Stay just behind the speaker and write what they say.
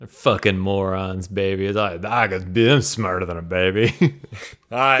They're fucking morons, baby. I'm smarter than a baby.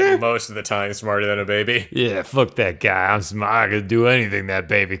 I'm most of the time smarter than a baby. Yeah, fuck that guy. I'm smart. I could do anything that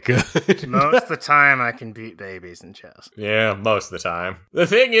baby could. Most of the time, I can beat babies in chess. Yeah, most of the time. The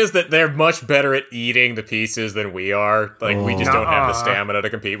thing is that they're much better at eating the pieces than we are. Like, we just don't have the stamina to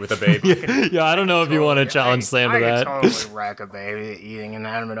compete with a baby. Yeah, I don't know if you want to challenge Sam to that. I could totally wreck a baby eating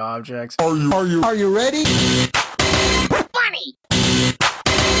inanimate objects. Are you ready? Funny.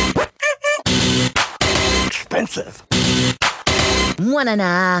 Expensive. Wanna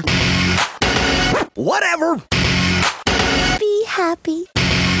nah. Whatever. Be happy.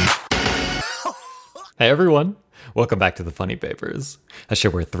 Hey everyone, welcome back to the Funny Papers, a show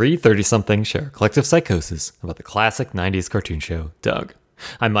where three 30-somethings share a collective psychosis about the classic 90s cartoon show, Doug.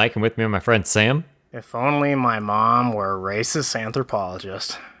 I'm Mike, and with me are my friend Sam. If only my mom were a racist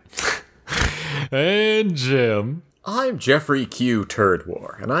anthropologist. And Jim. I'm Jeffrey Q. Turd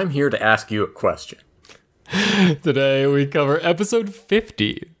War, and I'm here to ask you a question. Today we cover episode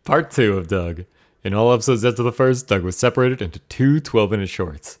 50, part 2 of Doug. In all episodes after the first, Doug was separated into two 12-minute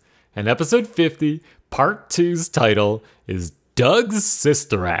shorts. And episode 50, part 2's title is Doug's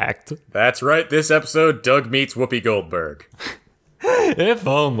Sister Act. That's right, this episode, Doug meets Whoopi Goldberg. If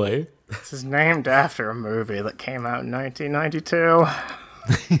only. This is named after a movie that came out in 1992.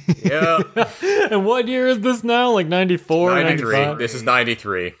 Yeah. And what year is this now? Like 94? 93. 95? This is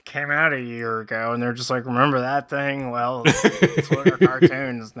 93. Came out a year ago, and they're just like, remember that thing? Well, that's what our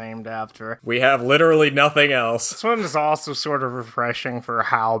cartoon is named after. We have literally nothing else. This one is also sort of refreshing for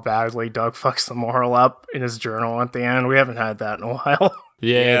how badly Doug fucks the moral up in his journal at the end. We haven't had that in a while.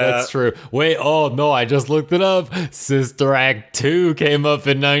 Yeah, that's true. Wait, oh no, I just looked it up. Sister Act 2 came up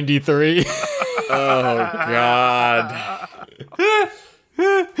in 93. Oh, God.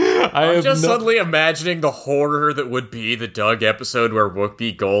 I'm just suddenly imagining the horror that would be the Doug episode where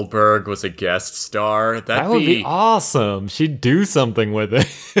Whoopi Goldberg was a guest star. That would be awesome. She'd do something with it.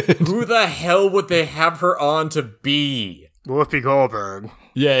 Who the hell would they have her on to be? Whoopi Goldberg.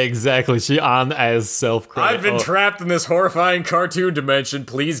 Yeah, exactly. She on as self-credit. I've been trapped in this horrifying cartoon dimension.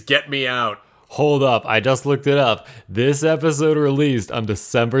 Please get me out. Hold up, I just looked it up. This episode released on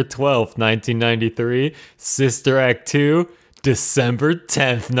December 12th, 1993. Sister Act 2, December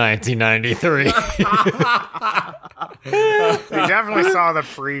 10th, 1993. They definitely saw the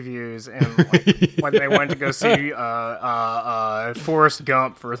previews and when they went to go see Forrest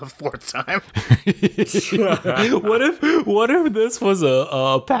Gump for the fourth time. What if this was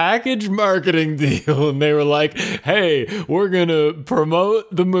a package marketing deal and they were like, hey, we're gonna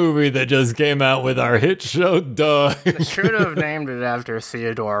promote the movie that just came out with our hit show, Doug. They should have named it after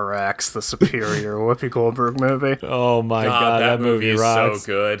Theodore Rex, the superior Whoopi Goldberg movie. Oh my God, that movie rocks. Is so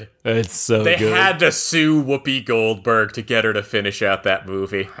good. It's so good. They good. had to sue Whoopi Goldberg to get her to finish out that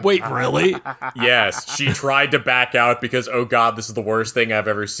movie. Wait, really? Yes, she tried to back out because, oh God, this is the worst thing I've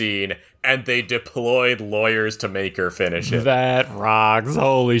ever seen. And they deployed lawyers to make her finish it. That rocks.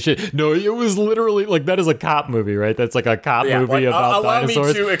 Holy shit. No, it was literally, like, that is a cop movie, right? That's like a cop movie about dinosaurs. Allow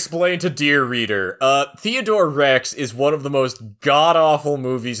me to explain to dear reader. Theodore Rex is one of the most god-awful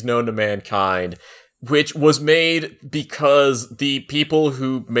movies known to mankind, which was made because the people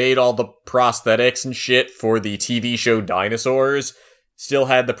who made all the prosthetics and shit for the TV show Dinosaurs still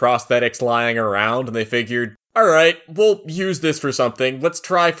had the prosthetics lying around, and they figured, alright, we'll use this for something. Let's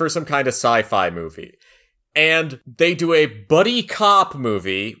try for some kind of sci-fi movie. And they do a buddy cop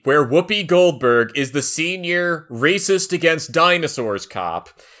movie where Whoopi Goldberg is the senior racist against dinosaurs cop,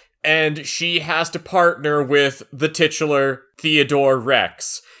 and she has to partner with the titular Theodore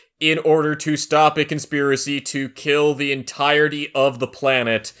Rex in order to stop a conspiracy to kill the entirety of the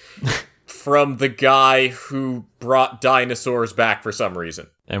planet from the guy who brought dinosaurs back for some reason.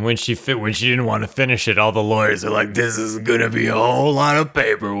 And when she didn't want to finish it, all the lawyers are like, this is gonna be a whole lot of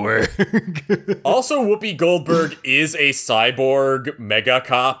paperwork. Also, Whoopi Goldberg is a cyborg mega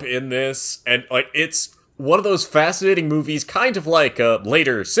cop in this, and like it's one of those fascinating movies, kind of like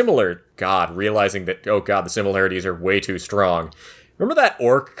later similar, realizing that, oh God, the similarities are way too strong. Remember that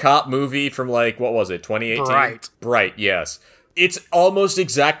orc cop movie from, like, what was it, 2018? Bright, yes. It's almost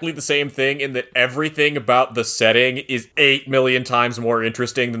exactly the same thing in that everything about the setting is 8 million times more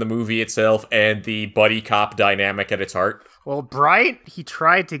interesting than the movie itself and the buddy cop dynamic at its heart. Well, Bright, he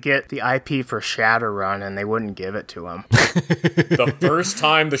tried to get the IP for Shadowrun, and they wouldn't give it to him. The first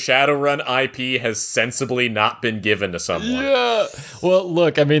time the Shadowrun IP has sensibly not been given to someone. Yeah. Well,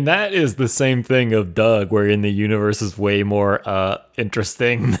 look, I mean, that is the same thing of Doug, wherein the universe is way more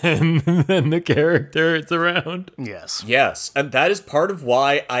interesting than the character it's around. Yes. Yes, and that is part of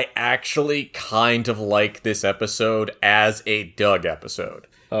why I actually kind of like this episode as a Doug episode.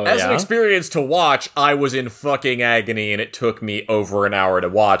 As an experience to watch, I was in fucking agony, and it took me over an hour to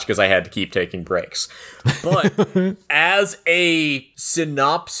watch because I had to keep taking breaks. But as a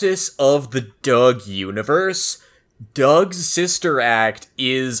synopsis of the Doug universe, Doug's sister act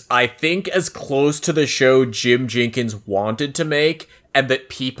is, I think, as close to the show Jim Jenkins wanted to make, and that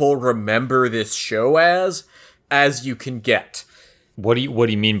people remember this show as you can get. What do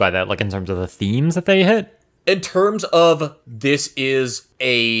you mean by that? Like in terms of the themes that they hit? In terms of, this is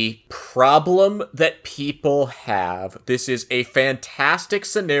a problem that people have. This is a fantastic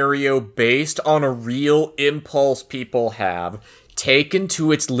scenario based on a real impulse people have, taken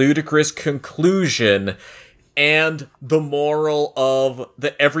to its ludicrous conclusion, and the moral of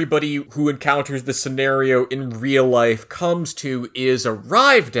that everybody who encounters the scenario in real life comes to is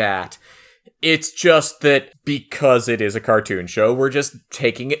arrived at. It's just that because it is a cartoon show, we're just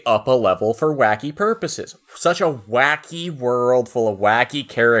taking it up a level for wacky purposes. Such a wacky world full of wacky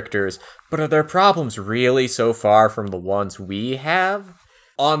characters, but are their problems really so far from the ones we have?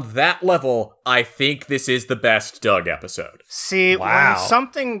 On that level, I think this is the best Doug episode. See, Wow. when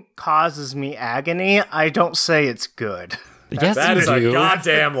something causes me agony, I don't say it's good. Yes, That you is a do.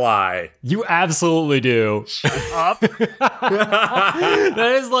 goddamn lie. You absolutely do. Up.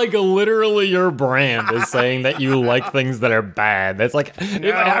 That is like literally your brand is saying that you like things that are bad. That's like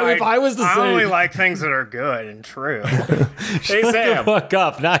if I was to I say, only like things that are good and true. Hey, shut Sam. the fuck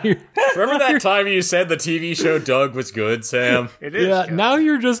up. Now you Remember that time you said the TV show Doug was good, Sam? It is. yeah. good. Now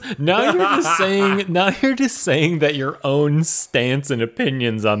you're just saying that your own stance and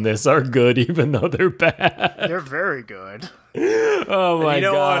opinions on this are good, even though they're bad. They're very good. Oh my You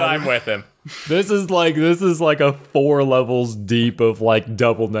know god. what? I'm with him. This is like a 4 levels deep of like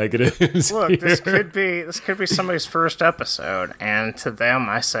double negatives. Look, here. this could be somebody's first episode, and to them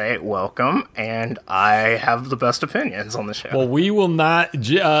I say welcome, and I have the best opinions on the show. Well, we will not.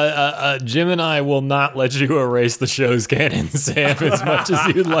 Jim and I will not let you erase the show's canon, Sam, as much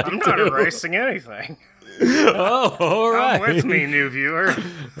as you'd like I'm to. not erasing anything. Oh, all right. Come with me, new viewer.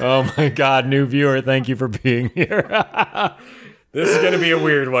 Oh my God, new viewer, thank you for being here. This is going to be a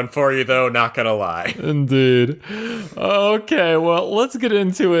weird one for you, though, not going to lie. Indeed. Okay, well, let's get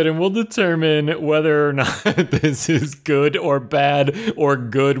into it and we'll determine whether or not this is good or bad or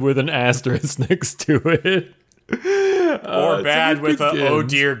good with an asterisk next to it. Or bad so with a, oh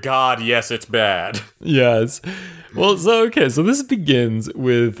begins. dear God, yes, it's bad. Yes. Well, so this begins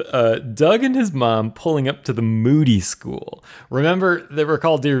with Doug and his mom pulling up to the Moody School. Remember,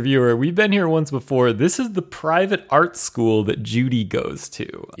 recall, dear viewer, we've been here once before. This is the private art school that Judy goes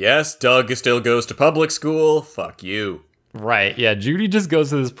to. Yes, Doug still goes to public school. Fuck you. Right, yeah, Judy just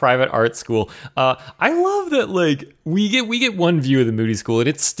goes to this private art school. I love that, like, we get one view of the Moody School, and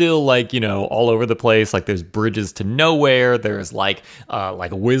it's still, like, you know, all over the place. Like, there's bridges to nowhere, there's, like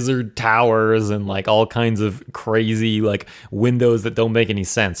wizard towers, and, like, all kinds of crazy, like, windows that don't make any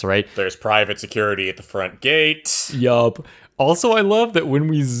sense, right? There's private security at the front gate. Yup. Also, I love that when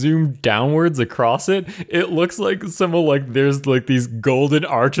we zoom downwards across it, it looks like there's like these golden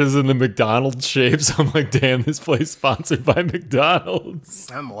arches in the McDonald's shapes. I'm like, damn, this place sponsored by McDonald's.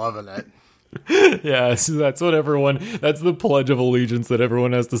 I'm loving it. Yeah, so that's the Pledge of Allegiance that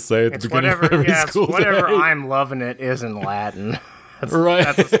everyone has to say at the beginning of every school day. I'm loving it is in Latin. Right.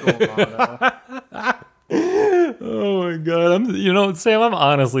 That's a school motto. Oh my God. Sam, I'm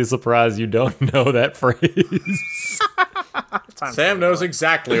honestly surprised you don't know that phrase. Sam knows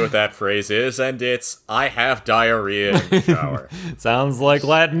exactly what that phrase is, and it's, I have diarrhea in the shower. Sounds like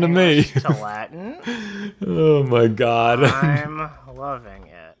Latin to me. To Latin. Oh my God. I'm loving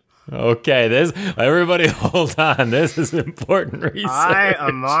it. Okay, everybody hold on. This is important research. I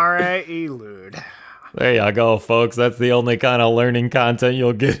amare elude. There you go, folks. That's the only kind of learning content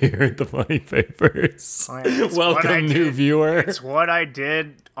you'll get here at the Funny Papers. It's what I Welcome, new did. viewer. It's what I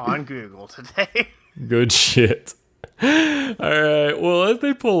did on Google today. Good shit. All right, well, as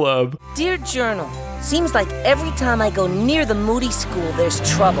they pull up, Dear Journal, seems like every time I go near the Moody School, there's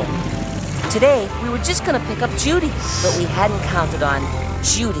trouble. Today, we were just gonna pick up Judy, but we hadn't counted on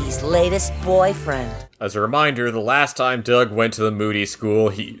Judy's latest boyfriend. As a reminder, the last time Doug went to the Moody School,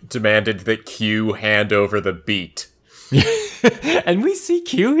 he demanded that Q hand over the beat. and we see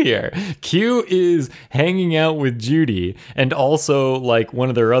Q here. Q is hanging out with Judy and also like one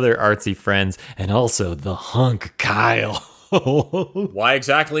of their other artsy friends and also the hunk Kyle. Why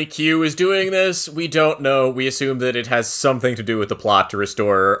exactly Q is doing this, we don't know. We assume that it has something to do with the plot to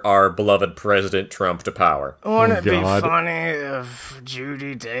restore our beloved President Trump to power. Wouldn't it be God. funny if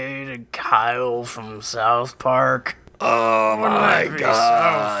Judy dated Kyle from South Park? Oh Wouldn't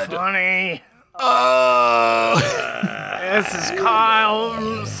that be so funny? This is Kyle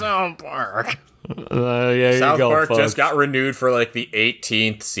from South Park. Yeah, South Park folks. just got renewed for like the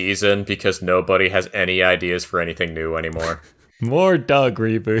 18th season because nobody has any ideas for anything new anymore. More Doug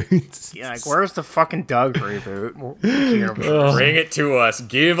reboots. Yeah, like, where's the fucking Doug reboot? Bring it to us.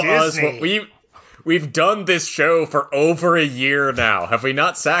 Give us what we've done this show for over a year now. Have we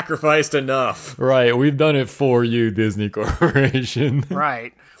not sacrificed enough? Right, we've done it for you, Disney Corporation.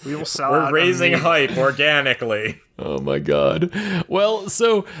 Right. We will sell We're out raising immediately. hype organically. Oh my god. Well,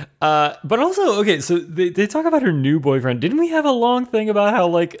 so, but also, okay, so they talk about her new boyfriend. Didn't we have a long thing about how,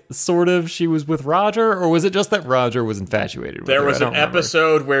 like, sort of she was with Roger, or was it just that Roger was infatuated with her? There was I an don't remember.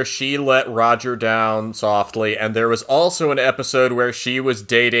 episode where she let Roger down softly, and there was also an episode where she was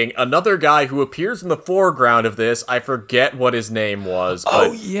dating another guy who appears in the foreground of this. I forget what his name was, but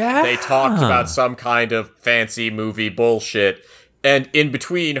Oh, yeah? they talked about some kind of fancy movie bullshit. And in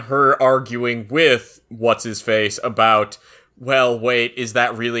between her arguing with What's-His-Face about, well, wait, is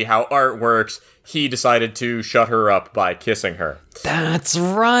that really how art works? He decided to shut her up by kissing her. That's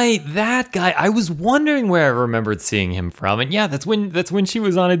right, that guy. I was wondering where I remembered seeing him from, and yeah, that's when she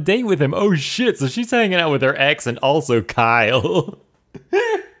was on a date with him. Oh shit! So she's hanging out with her ex and also Kyle.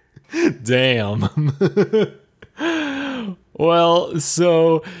 Damn. Well,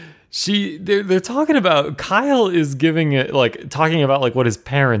 so they're talking about Kyle is giving it talking about like what his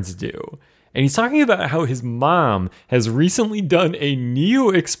parents do. And he's talking about how his mom has recently done a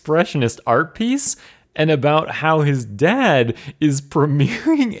neo-expressionist art piece and about how his dad is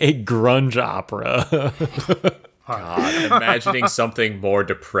premiering a grunge opera. God, imagining something more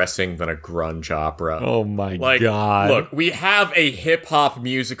depressing than a grunge opera. Oh my god. Look, we have a hip-hop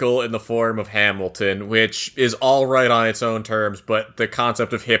musical in the form of Hamilton, which is all right on its own terms, but the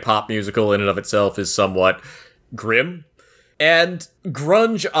concept of hip-hop musical in and of itself is somewhat grim. And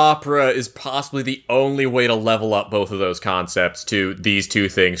grunge opera is possibly the only way to level up both of those concepts to these two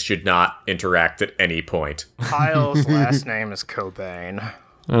things should not interact at any point. Kyle's last name is Cobain.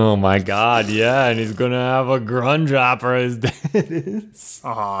 Oh my god, yeah, and he's gonna have a grunge opera as dad is.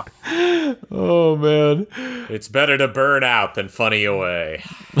 Uh-huh. Oh man. It's better to burn out than funny away.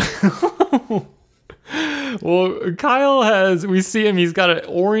 Well, we see him, he's got an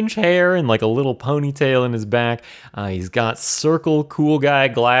orange hair and like a little ponytail in his back. He's got circle cool guy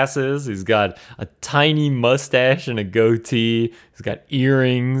glasses. He's got a tiny mustache and a goatee. He's got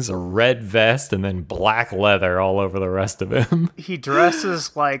earrings, a red vest, and then black leather all over the rest of him. He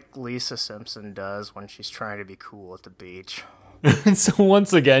dresses like Lisa Simpson does when she's trying to be cool at the beach. So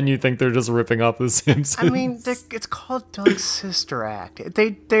once again, you think they're just ripping off The Simpsons? I mean, it's called Doug's Sister Act.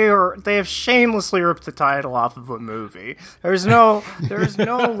 They have shamelessly ripped the title off of a movie. There's no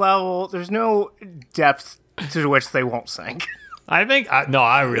level, there's no depth to which they won't sink. I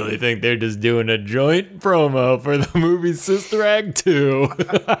really think they're just doing a joint promo for the movie Sister Act 2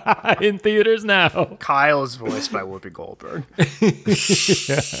 in theaters now. Kyle is voiced by Whoopi Goldberg.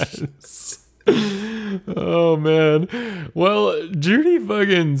 Yes. Oh man. Well, Judy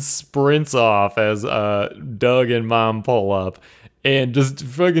fucking sprints off as Doug and Mom pull up and just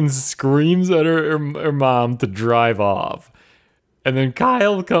fucking screams at her mom to drive off. And then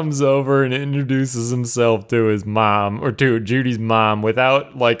Kyle comes over and introduces himself to his mom, or to Judy's mom,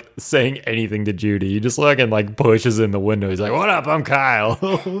 without like saying anything to Judy. He just like pushes in the window. He's like, "What up? I'm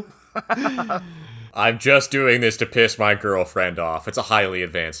Kyle." I'm just doing this to piss my girlfriend off. It's a highly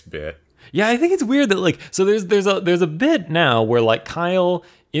advanced bit. Yeah, I think it's weird that like, so there's a bit now where like Kyle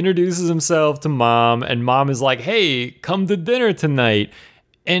introduces himself to Mom and Mom is like, "Hey, come to dinner tonight."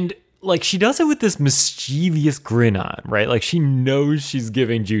 And like she does it with this mischievous grin on, right? Like she knows she's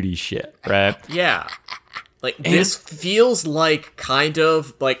giving Judy shit, right? Yeah. Like, this feels like kind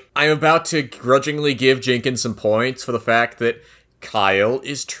of like I'm about to grudgingly give Jenkins some points for the fact that Kyle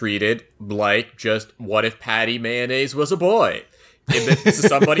is treated like just what if Patty Mayonnaise was a boy? In that this is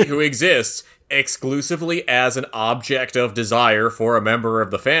somebody who exists exclusively as an object of desire for a member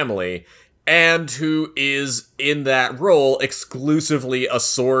of the family, and who is, in that role, exclusively a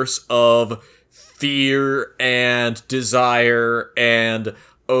source of fear and desire and,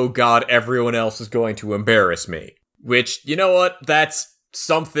 oh god, everyone else is going to embarrass me. Which, you know what? That's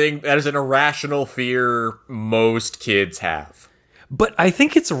something that is an irrational fear most kids have. But I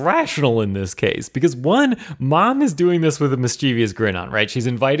think it's rational in this case because one, Mom is doing this with a mischievous grin on, right? She's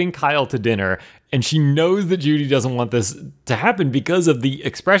inviting Kyle to dinner and she knows that Judy doesn't want this to happen because of the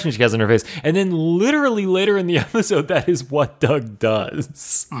expression she has on her face. And then literally later in the episode, that is what Doug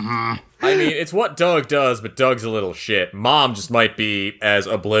does. Mm-hmm. I mean, it's what Doug does, but Doug's a little shit. Mom just might be as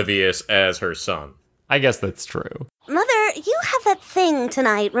oblivious as her son. I guess that's true. Mother, you have that thing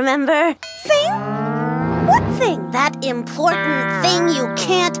tonight, remember? Thing? What thing. That important thing you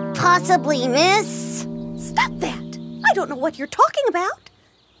can't possibly miss. Stop that. I don't know what you're talking about.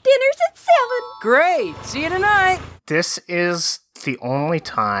 Dinner's at 7. Great. See you tonight. This is the only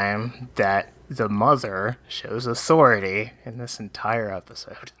time that the mother shows authority in this entire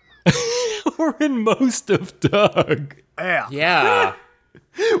episode. Or in most of Doug. Yeah. Yeah.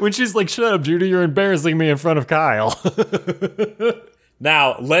 When she's like, shut up, Judy, you're embarrassing me in front of Kyle.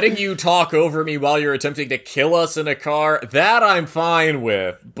 Now, letting you talk over me while you're attempting to kill us in a car, that I'm fine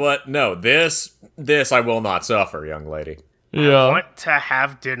with. But no, this I will not suffer, young lady. Yeah. Want to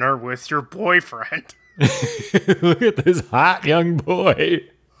have dinner with your boyfriend. Look at this hot young boy.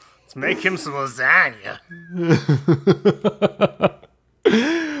 Let's make him some lasagna.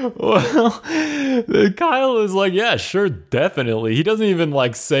 Well, Kyle is like, yeah, sure, definitely. He doesn't even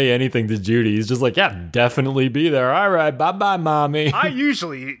like say anything to Judy. He's just like, yeah, definitely be there. All right, bye-bye, mommy. I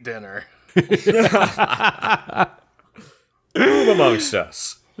usually eat dinner. Who amongst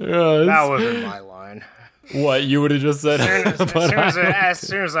us? Yeah, That wasn't my line. what, you would have just said? As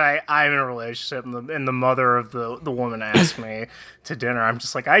soon as I'm in a relationship and the mother of the woman asked me to dinner, I'm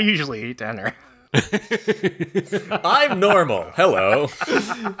just like, I usually eat dinner. I'm normal. Hello.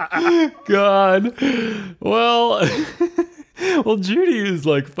 God. Well, well, Judy is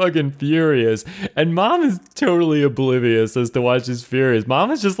like fucking furious, and Mom is totally oblivious as to why she's furious.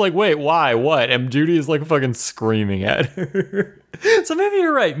 Mom is just like, wait, why, what? And Judy is like fucking screaming at her. So maybe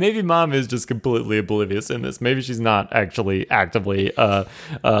you're right. Maybe Mom is just completely oblivious in this. Maybe she's not actually actively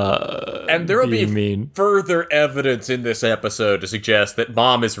And there will be being mean. further evidence in this episode to suggest that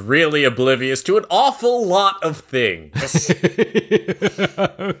Mom is really oblivious to an awful lot of things.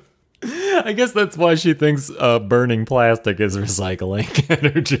 I guess that's why she thinks burning plastic is recycling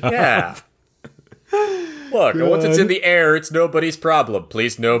at her job. Yeah. Look, once it's in the air, it's nobody's problem.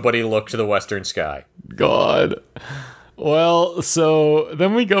 Please, nobody look to the western sky. God. Well, so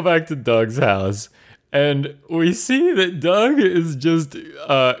then we go back to Doug's house, and we see that Doug is just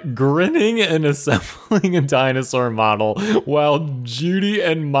grinning and assembling a dinosaur model while Judy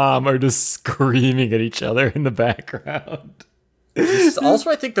and Mom are just screaming at each other in the background. This is also,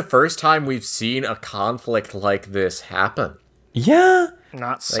 I think, the first time we've seen a conflict like this happen. Yeah.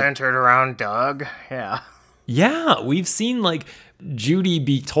 Not centered around Doug. Yeah. Yeah, we've seen like Judy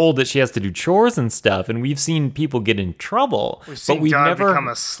be told that she has to do chores and stuff, and we've seen people get in trouble. We've seen but we've Doug never become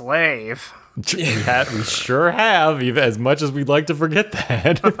a slave. we sure have, even as much as we'd like to forget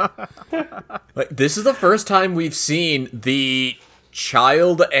that. Like, this is the first time we've seen the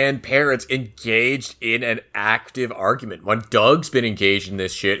child and parents engaged in an active argument. When Doug's been engaged in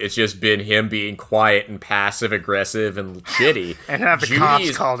this shit, it's just been him being quiet and passive aggressive and shitty. And have the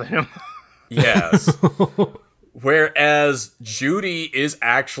cops called him. Yes. Whereas Judy is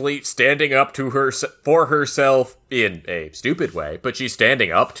actually standing up to for herself in a stupid way, but she's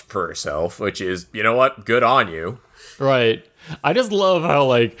standing up for herself, which is, you know what, good on you. Right. I just love how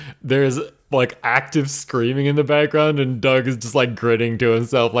like there's like active screaming in the background, and Doug is just like grinning to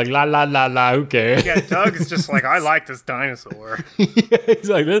himself, like la la la la. Who cares? Yeah, Doug is just like, I like this dinosaur. Yeah, he's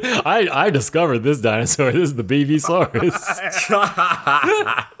like, I discovered this dinosaur. This is the Babysaurus.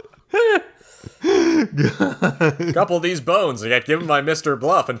 Couple of these bones, I got given by Mr.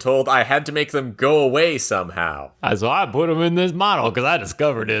 Bluff and told I had to make them go away somehow. So I put him in this model because I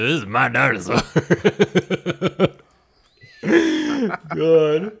discovered it. This is my dinosaur.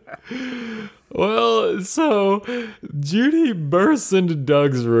 Good. Well, so Judy bursts into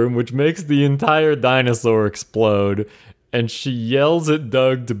Doug's room, which makes the entire dinosaur explode, and she yells at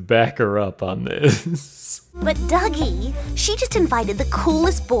Doug to back her up on this. But Dougie, she just invited the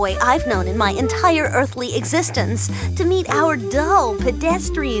coolest boy I've known in my entire earthly existence to meet our dull,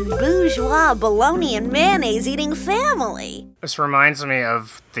 pedestrian, bourgeois, bologna and mayonnaise-eating family. This reminds me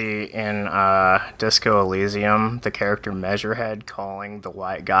of in Disco Elysium, the character Measurehead calling the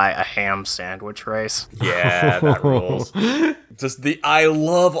white guy a ham sandwich race. Yeah, that rules. I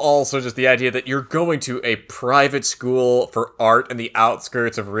love also just the idea that you're going to a private school for art in the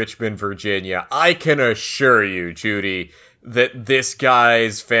outskirts of Richmond, Virginia. I can assure you, Judy, that this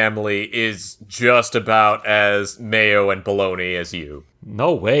guy's family is just about as mayo and bologna as you.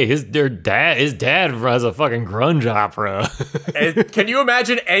 No way, his dad has a fucking grunge opera. And can you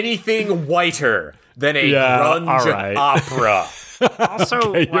imagine anything whiter than a grunge opera?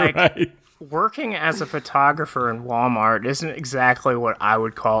 Also, Okay, right. Working as a photographer in Walmart isn't exactly what I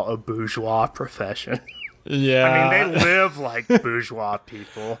would call a bourgeois profession. Yeah. I mean, they live like bourgeois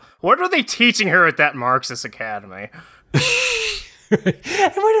people. What are they teaching her at that Marxist academy?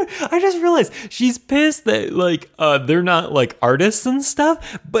 I just realized she's pissed that like they're not like artists and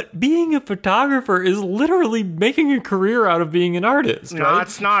stuff, but being a photographer is literally making a career out of being an artist. No, right?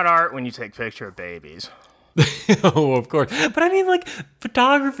 it's not art when you take picture of babies. Oh, of course. But I mean, like,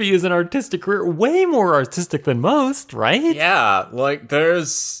 photography is an artistic career, way more artistic than most, right? Yeah, like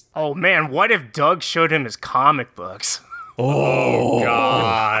there's... Oh man, what if Doug showed him his comic books? Oh,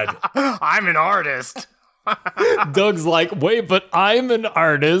 God. I'm an artist. Doug's like, wait, but I'm an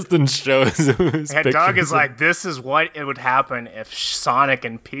artist, and shows him his And pictures. Doug is like, this is what it would happen if Sonic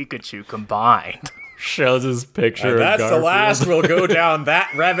and Pikachu combined. Shows his picture And of that's the Garfield. last we'll go down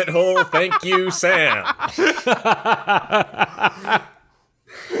that rabbit hole. Thank you, Sam.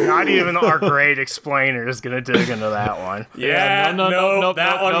 Not even our great explainer is going to dig into that one. Yeah, no,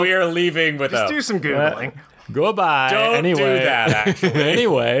 that one we are leaving without. Just do some Googling. Goodbye. Don't anyway. do that, actually.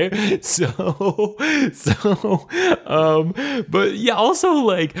 Anyway, but yeah, also,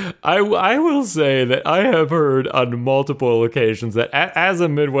 like, I will say that I have heard on multiple occasions that as a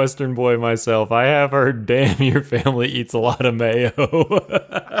Midwestern boy myself, I have heard, damn, your family eats a lot of mayo.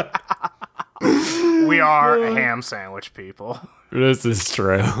 We are a ham sandwich people. This is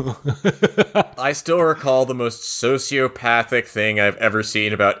true. I still recall the most sociopathic thing I've ever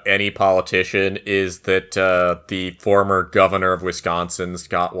seen about any politician is that the former governor of Wisconsin,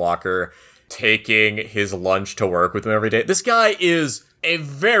 Scott Walker, taking his lunch to work with him every day. This guy is a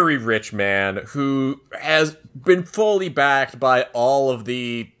very rich man who has been fully backed by all of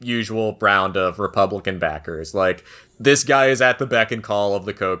the usual round of Republican backers. Like, this guy is at the beck and call of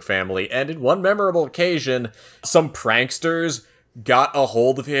the Koch family, and in one memorable occasion, some pranksters got a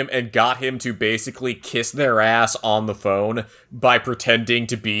hold of him and got him to basically kiss their ass on the phone by pretending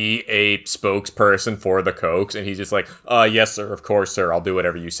to be a spokesperson for the Kochs, and he's just like, yes, sir, of course, sir, I'll do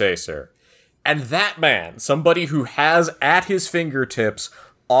whatever you say, sir. And that man, somebody who has at his fingertips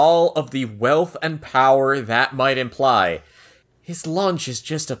all of the wealth and power that might imply, his lunch is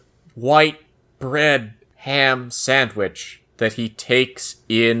just a white bread ham sandwich that he takes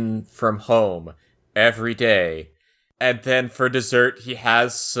in from home every day. And then for dessert, he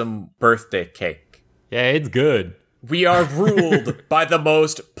has some birthday cake. Yeah, it's good. We are ruled by the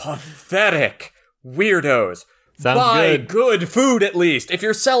most pathetic weirdos. Sounds Buy good. good food, at least. If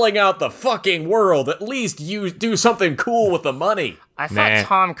you're selling out the fucking world, at least you do something cool with the money. I thought Nah.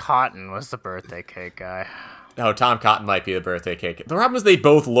 Tom Cotton was the birthday cake guy. Oh, Tom Cotton might be the birthday cake. The problem is they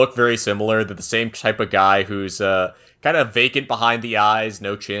both look very similar. They're the same type of guy who's kind of vacant behind the eyes,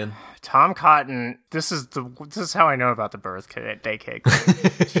 no chin. Tom Cotton, this is how I know about the birthday cake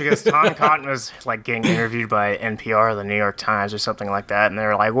thing. It's because Tom Cotton was like getting interviewed by NPR or the New York Times or something like that, and they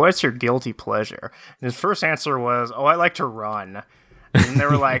were like, "What's your guilty pleasure?" And his first answer was, "Oh, I like to run." And they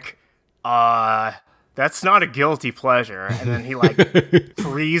were like, that's not a guilty pleasure." And then he like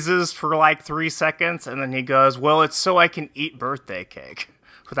freezes for like 3 seconds, and then he goes, "Well, it's so I can eat birthday cake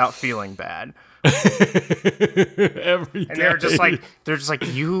without feeling bad." Every And day. they're just like,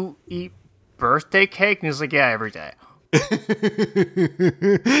 "You eat birthday cake?" And he's like, "Yeah, every day."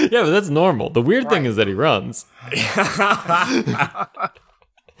 Yeah, but that's normal. The weird thing is that he runs.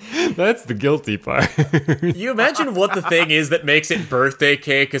 That's the guilty part. You imagine what the thing is that makes it birthday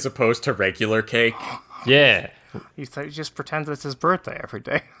cake as opposed to regular cake? Yeah. He just pretends it's his birthday every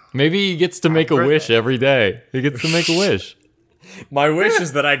day. Maybe he gets to make a wish every day. He gets to make a wish. My wish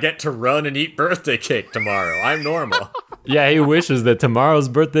is that I get to run and eat birthday cake tomorrow. I'm normal. Yeah, he wishes that tomorrow's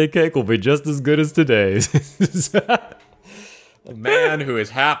birthday cake will be just as good as today's. A man who is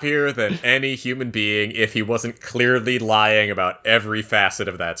happier than any human being if he wasn't clearly lying about every facet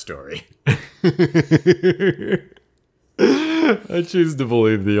of that story. I choose to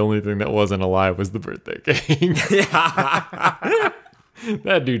believe the only thing that wasn't a lie was the birthday cake.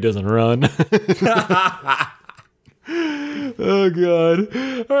 That dude doesn't run. Oh, God.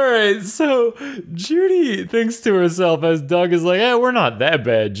 All right, so Judy thinks to herself as Doug is like, we're not that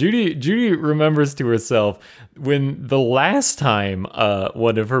bad. Judy remembers to herself when the last time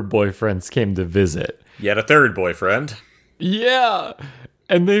one of her boyfriends came to visit. Yet a third boyfriend. Yeah.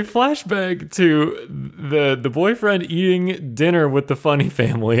 And they flashback to the boyfriend eating dinner with the Funny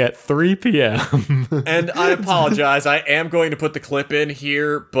family at 3 p.m. And I apologize, I am going to put the clip in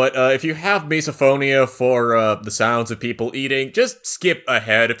here, but if you have misophonia for the sounds of people eating, just skip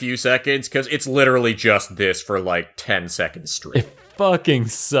ahead a few seconds, because it's literally just this for like 10 seconds straight. Fucking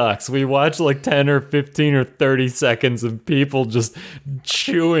sucks. We watch like 10 or 15 or 30 seconds of people just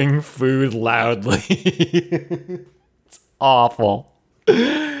chewing food loudly. It's awful.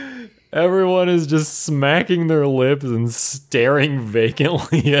 Everyone is just smacking their lips and staring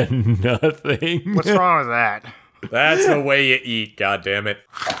vacantly at nothing. What's wrong with that? That's the way you eat, goddammit.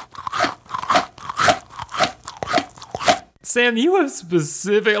 Sam, you have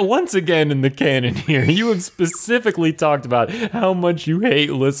once again in the canon here, you have specifically talked about how much you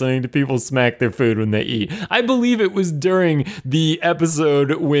hate listening to people smack their food when they eat. I believe it was during the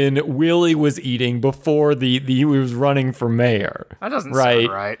episode when Willie was eating before he was running for mayor. That doesn't sound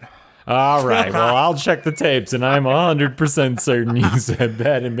right. All right, well, I'll check the tapes, and I'm 100% certain you said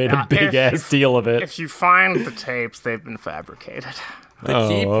that and made a big-ass deal of it. If you find the tapes, they've been fabricated. The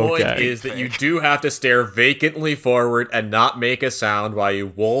key point is that you do have to stare vacantly forward and not make a sound while you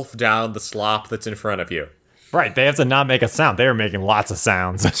wolf down the slop that's in front of you. Right, they have to not make a sound. They're making lots of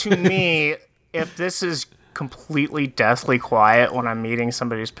sounds. To me, if this is completely deathly quiet when I'm meeting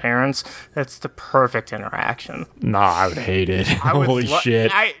somebody's parents, that's the perfect interaction. Nah, I would hate it. Holy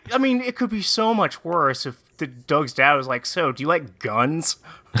shit. I mean, it could be so much worse if Doug's dad was like, so, do you like guns?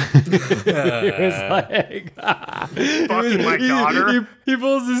 He was like, fucking my daughter. He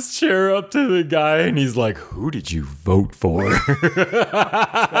pulls his chair up to the guy and he's like, who did you vote for?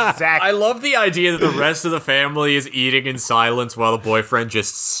 Zach. I love the idea that the rest of the family is eating in silence while the boyfriend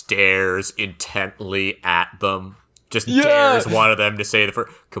just stares intently at them. Just dares one of them to say the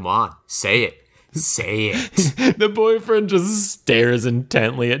first. Come on, say it. Say it. The boyfriend just stares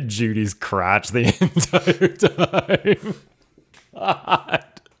intently at Judy's crotch the entire time. God.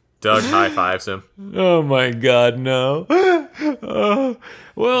 Doug high-fives him. Oh my god, no.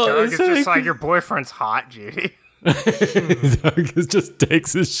 Well, Doug it's is just like, your boyfriend's hot, Judy. Doug just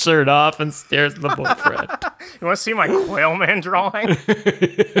takes his shirt off and stares at the boyfriend. You want to see my Quail Man drawing?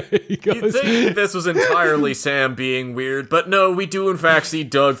 He goes, You'd think this was entirely Sam being weird, but no, we do in fact see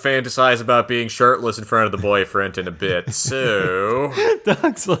Doug fantasize about being shirtless in front of the boyfriend in a bit, so...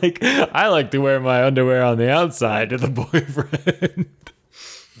 Doug's like, I like to wear my underwear on the outside to the boyfriend.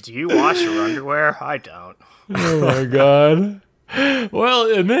 Do you wash your underwear? I don't. Oh my god.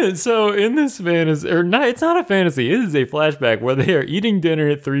 Well, and then, so in this fantasy, or not, it's not a fantasy, it is a flashback where they are eating dinner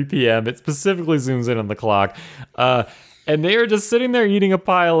at 3 p.m. It specifically zooms in on the clock. And they are just sitting there eating a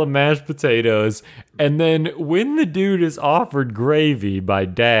pile of mashed potatoes. And then when the dude is offered gravy by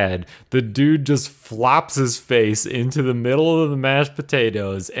dad, the dude just flops his face into the middle of the mashed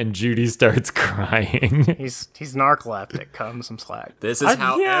potatoes and Judy starts crying. He's narcoleptic. Cut him some slack. This is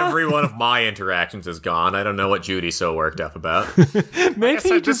how every one of my interactions has gone. I don't know what Judy's so worked up about.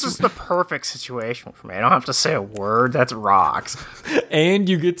 Maybe this is the perfect situation for me. I don't have to say a word. That's rocks. And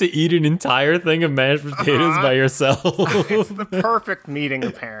you get to eat an entire thing of mashed potatoes by yourself. It's the perfect meeting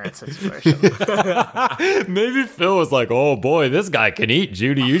a parent situation. Maybe Phil was like, oh boy, this guy can eat,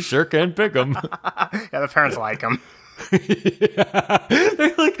 Judy. You sure can pick him. Yeah, the parents like him. Yeah.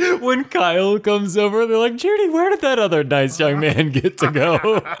 They're like, when Kyle comes over, they're like, Judy, where did that other nice young man get to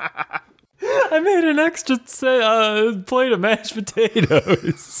go? I made an extra plate of mashed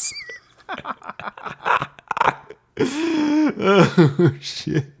potatoes. Oh,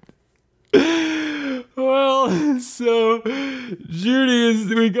 shit. Well, so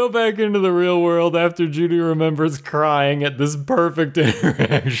we go back into the real world after Judy remembers crying at this perfect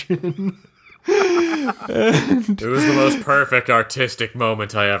interaction. It was the most perfect artistic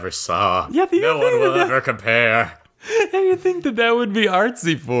moment I ever saw. Yeah, no one will ever compare. And you think that would be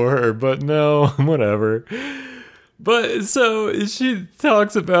artsy for her, but no, whatever. But so she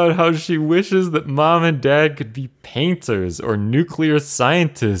talks about how she wishes that mom and dad could be painters or nuclear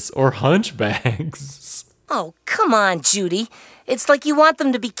scientists or hunchbacks. Oh, come on, Judy. It's like you want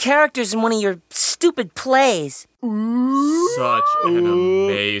them to be characters in one of your stupid plays. Such an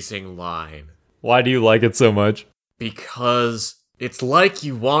amazing line. Why do you like it so much? Because it's like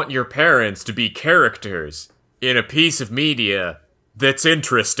you want your parents to be characters in a piece of media that's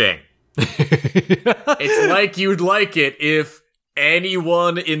interesting. It's like you'd like it if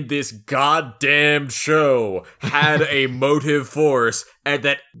anyone in this goddamn show had a motive force and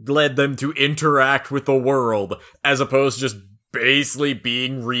that led them to interact with the world, as opposed to just basically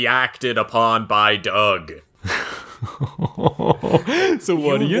being reacted upon by Doug. So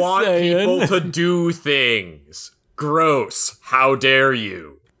what are you want saying? People to do things. Gross. How dare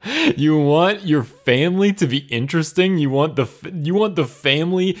you? You want your family to be interesting? You want the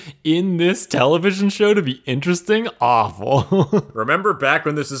family in this television show to be interesting? Awful. Remember back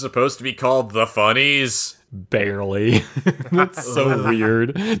when this is supposed to be called The Funnies? Barely. That's so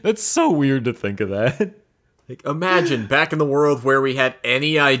weird. That's so weird to think of that. Like, imagine back in the world where we had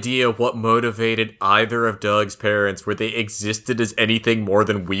any idea what motivated either of Doug's parents, where they existed as anything more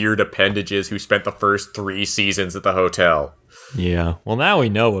than weird appendages who spent the first 3 seasons at the hotel. Yeah. Well, now we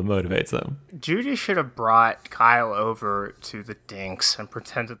know what motivates them. Judy should have brought Kyle over to the Dinks and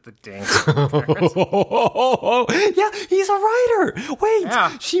pretended the Dinks were parents. Yeah, he's a writer. Wait,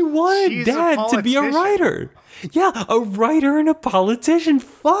 Yeah. she wanted She's a Dad to be a politician. writer. Yeah, a writer and a politician.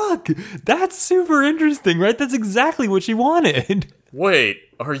 Fuck. That's super interesting, right? That's exactly what she wanted. Wait,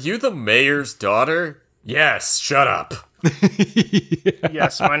 are you the mayor's daughter? Yes, shut up.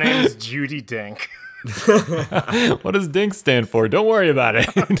 Yes, my name is Judy Dink. What does DINK stand for? Don't worry about it.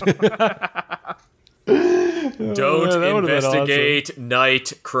 Don't that would've been investigate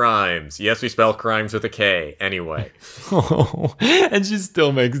night crimes. Yes, we spell crimes with a K. Anyway. And she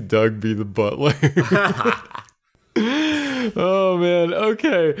still makes Doug be the butler. Oh man,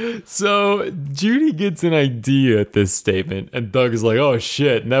 okay. So Judy gets an idea at this statement, and Doug is like, oh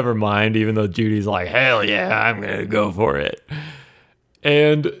shit, never mind, even though Judy's like, hell yeah, I'm gonna go for it.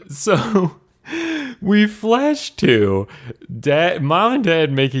 And so we flash to Mom and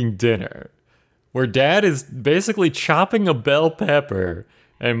Dad making dinner, where Dad is basically chopping a bell pepper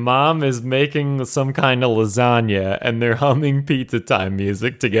and Mom is making some kind of lasagna, and they're humming pizza time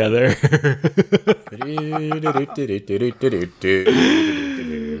music together. Two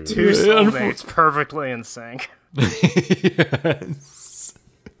soulmates perfectly in sync. Yes.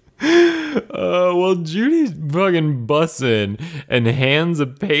 Well, Judy fucking busts in and hands a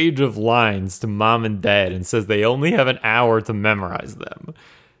page of lines to Mom and Dad and says they only have an hour to memorize them.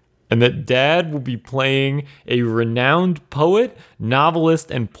 And that Dad will be playing a renowned poet,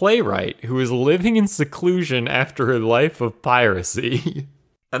 novelist, and playwright who is living in seclusion after a life of piracy.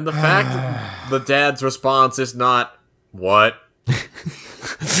 And the fact the dad's response is not, what?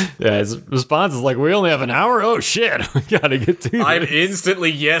 Yeah, his response is like, we only have an hour? Oh shit, we gotta get to this. I'm instantly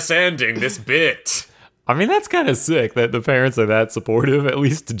yes-anding this bit. I mean, that's kind of sick that the parents are that supportive, at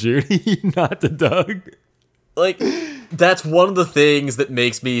least to Judy, not to Doug. Like, that's one of the things that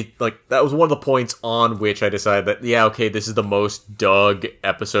makes me, like, that was one of the points on which I decided that, yeah, okay, this is the most Doug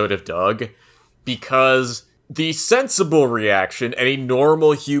episode of Doug, because the sensible reaction any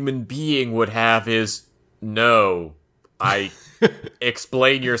normal human being would have is, no,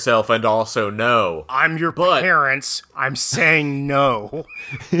 explain yourself and also no. I'm your parents. I'm saying no.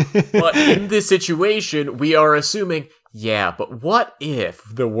 But in this situation, we are assuming, yeah, but what if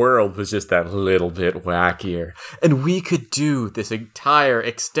the world was just that little bit wackier, and we could do this entire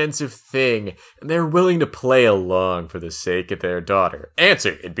extensive thing, and they're willing to play along for the sake of their daughter?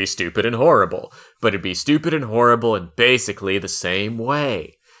 Answer, it'd be stupid and horrible, but it'd be stupid and horrible in basically the same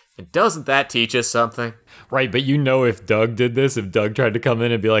way. And doesn't that teach us something? Right, but you know if Doug did this, if Doug tried to come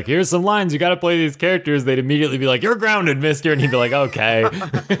in and be like, here's some lines, you gotta play these characters, they'd immediately be like, you're grounded, mister, and he'd be like, okay.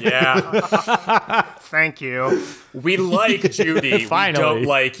 Yeah. Thank you. We like Judy, Finally. we don't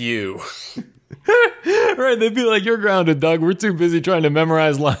like you. Right, they'd be like, you're grounded, Doug, we're too busy trying to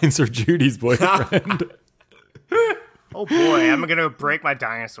memorize lines for Judy's boyfriend. Oh boy, I'm gonna break my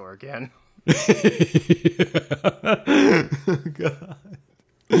dinosaur again. God.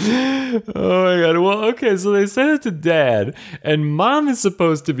 Oh my god. Well, okay, so they send it to Dad, and Mom is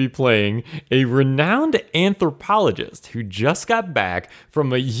supposed to be playing a renowned anthropologist who just got back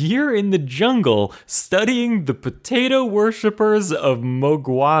from a year in the jungle studying the potato worshippers of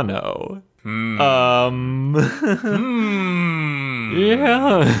Moguano.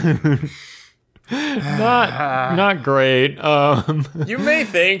 Yeah. Not great. You may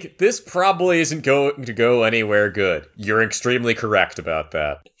think this probably isn't going to go anywhere good. You're extremely correct about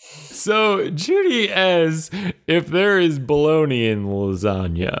that. So Judy asks if there is bologna in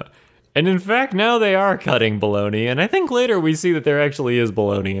lasagna. And in fact, now they are cutting bologna, and I think later we see that there actually is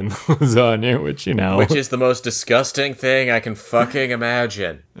bologna in lasagna, which, you know. Which is the most disgusting thing I can fucking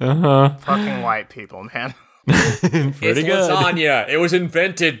imagine. Fucking white people, man. Pretty It's good. lasagna. It was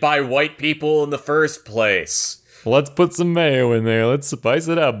invented by white people in the first place. Let's put some mayo in there. Let's spice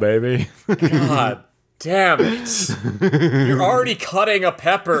it up, baby. God damn it. You're already cutting a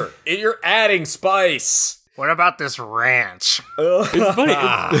pepper. You're adding spice. What about this ranch? It's funny.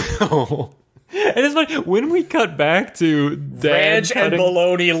 And it's funny, when we cut back to Dad Ranch and cutting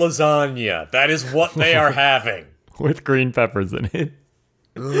bologna lasagna. That is what they are having. with green peppers in it.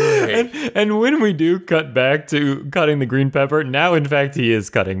 And when we do cut back to cutting the green pepper, now in fact he is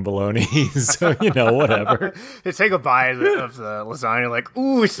cutting bologna, so you know, whatever. They take a bite of the lasagna, like,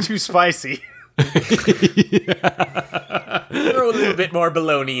 ooh, it's too spicy. Throw a little bit more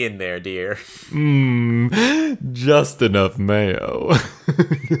bologna in there, dear. Just enough mayo.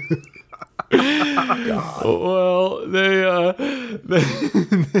 Well, they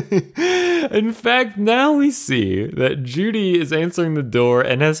and In fact, now we see that Judy is answering the door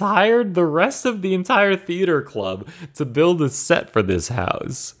and has hired the rest of the entire theater club to build a set for this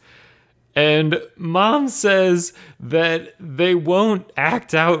house. And Mom says that they won't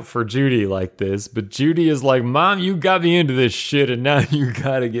act out for Judy like this, but Judy is like, Mom, you got me into this shit, and now you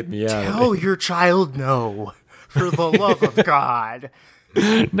gotta get me out of it. Tell your child no, for the love of God.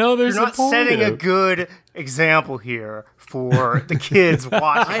 No, they're You're not setting a good example here for the kids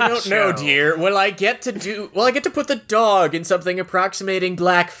watching. I don't know, dear. Will I get to put the dog in something approximating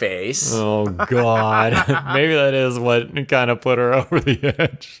blackface? Oh, God. Maybe that is what kind of put her over the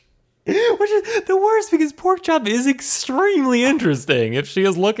edge. Which is the worst, because Porkchop is extremely interesting if she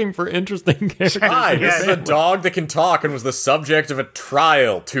is looking for interesting characters. Hi, this is a dog that can talk and was the subject of a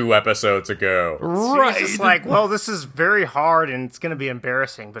trial 2 episodes ago. Right. She's just like, well, this is very hard and it's going to be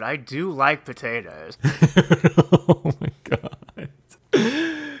embarrassing, but I do like potatoes. Oh my God.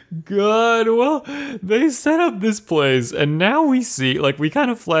 God, well, they set up this place, and now we see, like, we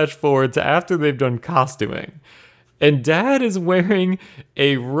kind of flash forward to after they've done costuming. And Dad is wearing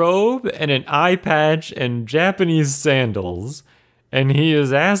a robe and an eye patch and Japanese sandals, and he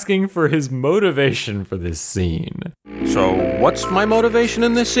is asking for his motivation for this scene. So, what's my motivation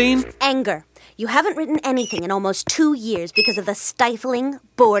in this scene? Anger. You haven't written anything in almost 2 years because of the stifling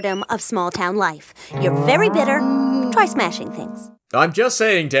boredom of small-town life. You're very bitter. Try smashing things. I'm just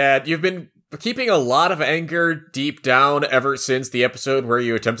saying, Dad, you've been keeping a lot of anger deep down ever since the episode where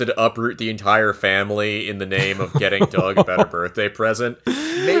you attempted to uproot the entire family in the name of getting Doug a better birthday present.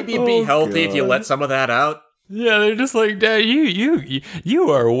 Maybe it'd be healthy if you let some of that out. Yeah, they're just like, Dad, you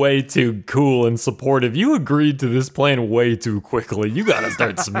are way too cool and supportive. You agreed to this plan way too quickly. You gotta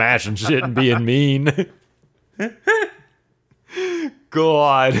start smashing shit and being mean.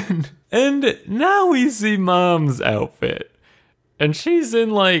 God. And now we see Mom's outfit. And she's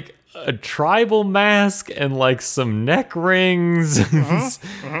in, like, a tribal mask and, like, some neck rings.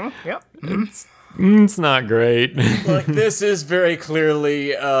 Yep. It's not great. Like, this is very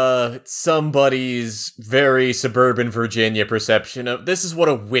clearly somebody's very suburban Virginia perception of this is what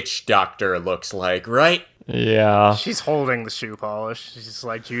a witch doctor looks like, right? Yeah. She's holding the shoe polish. She's just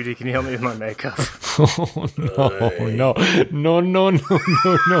like, Judy, can you help me with my makeup? Oh, no.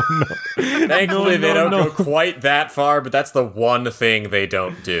 Thankfully, they don't go quite that far, but that's the one thing they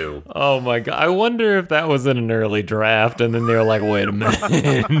don't do. Oh my God. I wonder if that was in an early draft and then they were like, wait a minute.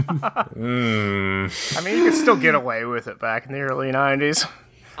 I mean, you could still get away with it back in the early 90s.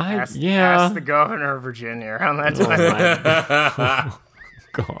 Ask the governor of Virginia around that time. Oh,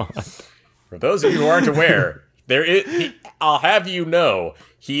 God. For those of you who aren't aware, I'll have you know,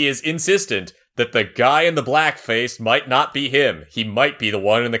 he is insistent that the guy in the blackface might not be him. He might be the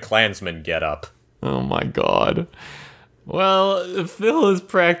one in the Klansman getup. Oh my God. Well, Phil is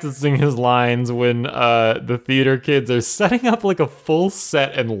practicing his lines when the theater kids are setting up like a full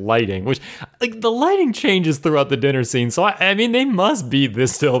set and lighting, which, like, the lighting changes throughout the dinner scene. So, I mean, they must be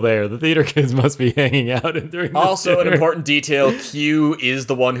still there. The theater kids must be hanging out during Also, dinner. an important detail, Q is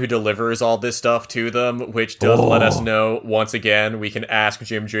the one who delivers all this stuff to them, which does let us know, once again, we can ask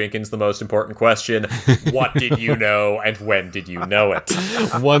Jim Jenkins the most important question. What did you know and when did you know it?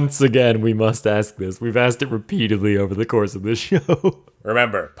 Once again, we must ask this. We've asked it repeatedly over the course of this show.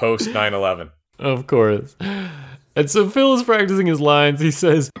 Remember, post 9/11. Of course. And so Phil is practicing his lines. He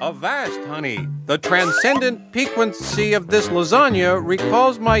says, Avast, honey. The transcendent piquancy of this lasagna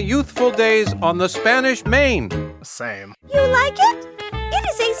recalls my youthful days on the Spanish Main. Same. You like it? It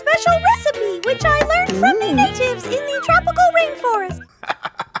is a special recipe which I learned from the natives in the tropical rainforest.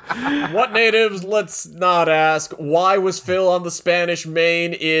 What natives? Let's not ask. Why was Phil on the Spanish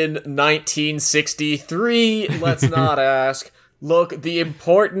Main in 1963? Let's not ask. Look, the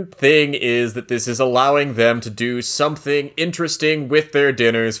important thing is that this is allowing them to do something interesting with their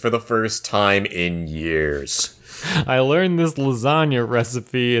dinners for the first time in years. I learned this lasagna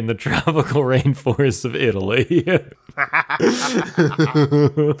recipe in the tropical rainforests of Italy.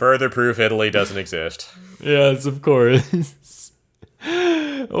 Further proof Italy doesn't exist. Yes, of course.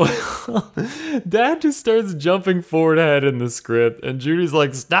 Well, Dad just starts jumping forward ahead in the script, and Judy's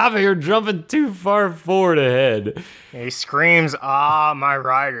like, stop it, you're jumping too far forward ahead. He screams, my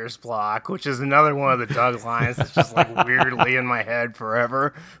writer's block, which is another one of the Doug lines that's just like weirdly in my head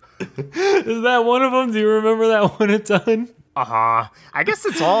forever. Is that one of them? Do you remember that one a ton? I guess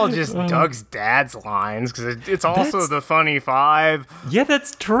it's all just Doug's dad's lines, because it's also the funny five. Yeah,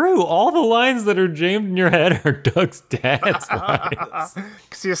 that's true. All the lines that are jammed in your head are Doug's dad's lines.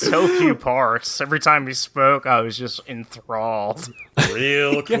 Because he has so few parts. Every time he spoke, I was just enthralled.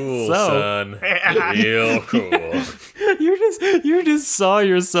 Real cool, so. son. Real cool. You just saw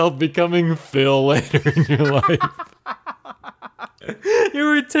yourself becoming Phil later in your life. You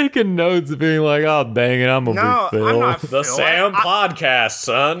were taking notes, being like, "Oh, dang it, I'm gonna be Phil." I'm not The Phil. Sam Podcast,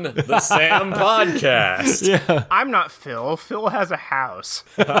 son. The Sam Podcast. Yeah, I'm not Phil. Phil has a house.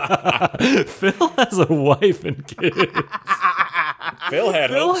 Phil has a wife and kids. Phil had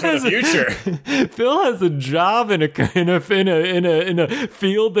hope for the future. Phil has a job in a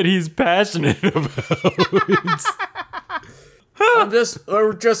field that he's passionate about.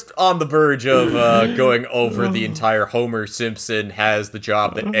 We're just on the verge of going over the entire Homer Simpson has the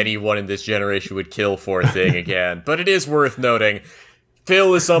job that anyone in this generation would kill for thing again. But it is worth noting,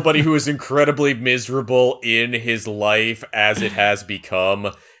 Phil is somebody who is incredibly miserable in his life as it has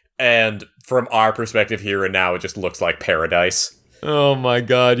become. And from our perspective here and now, it just looks like paradise. Oh my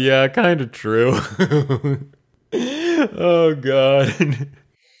god, yeah, kind of true. Oh god.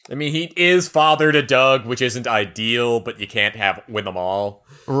 I mean, he is father to Doug, which isn't ideal, but you can't win them all.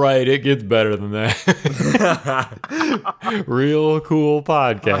 Right, it gets better than that. Real cool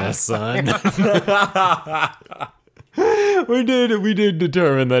podcast, son. We did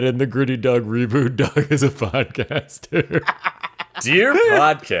determine that in the Gritty Doug reboot, Doug is a podcaster. Dear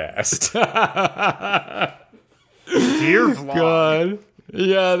podcast. Dear vlog. God.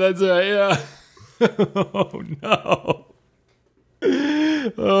 Yeah, that's right, yeah. Oh no.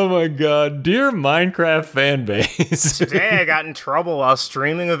 Oh my god. Dear Minecraft fan base. Today I got in trouble while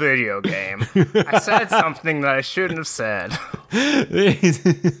streaming a video game. I said something that I shouldn't have said.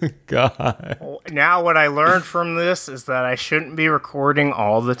 God. Now what I learned from this is that I shouldn't be recording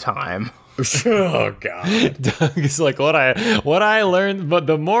all the time. Oh god. Doug is like, what I learned, but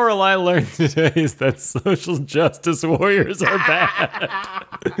the moral I learned today is that social justice warriors are bad.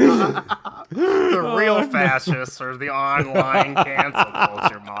 The real fascists are the online cancel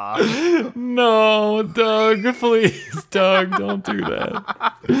culture mob. No, Doug, please, Doug, don't do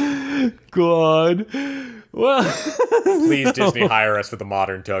that. God. Well, Please, Disney, hire us for the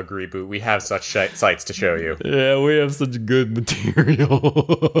modern Doug reboot. We have such sites to show you. yeah, we have such good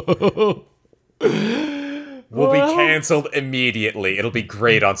material. We'll be canceled immediately. It'll be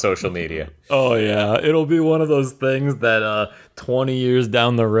great on social media. Oh yeah, it'll be one of those things that 20 years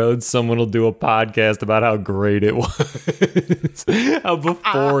down the road, someone will do a podcast about how great it was, how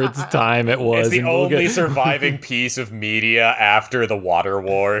before its time it was. It's the and we'll only surviving piece of media after the water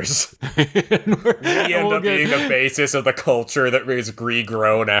wars. We end up being the basis of the culture that is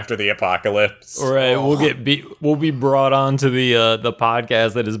regrown after the apocalypse. Right, we'll be brought onto the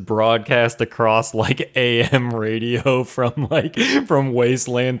podcast that is broadcast across like AM radio from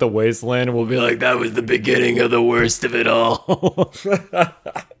wasteland to wasteland, and we'll be like, that was the beginning of the worst of it all.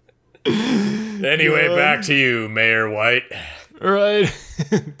 Anyway, back to you, Mayor White. Right,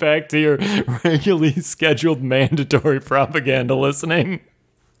 back to your regularly scheduled mandatory propaganda listening.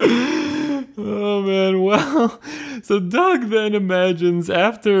 Oh man, well, so Doug then imagines,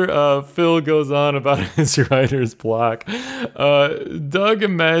 after Phil goes on about his writer's block, Doug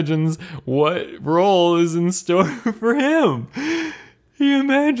imagines what role is in store for him. He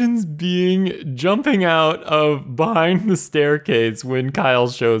imagines jumping out of behind the staircase when Kyle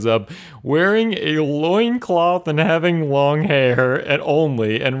shows up, wearing a loincloth and having long hair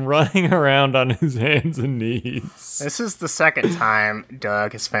and running around on his hands and knees. This is the second time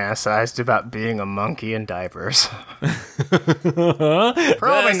Doug has fantasized about being a monkey in diapers.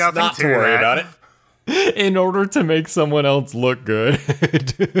 Probably nothing not to worry about it. In order to make someone else look good.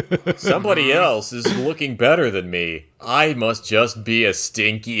 Somebody else is looking better than me. I must just be a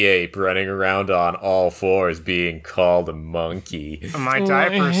stinky ape running around on all fours being called a monkey. My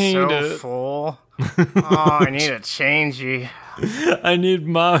diaper's so it. full. Oh, I need a changey. I need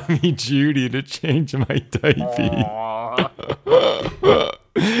Mommy Judy to change my diaper.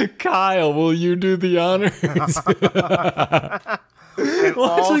 Kyle, will you do the honors?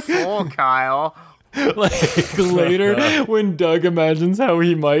 All full, Kyle. Like later, when Doug imagines how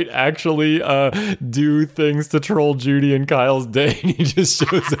he might actually do things to troll Judy and Kyle's day, and he just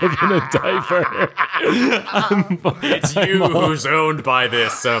shows up in a diaper. It's you who's owned by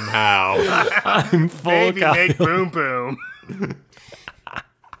this somehow. I'm full Baby, Kyle. make boom boom.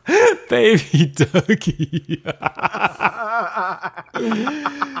 Baby Dougie.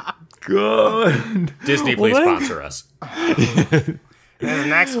 God. Disney, please sponsor us. His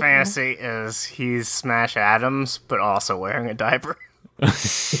next fantasy is he's Smash Adams, but also wearing a diaper. And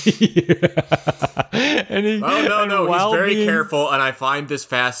he's very careful, and I find this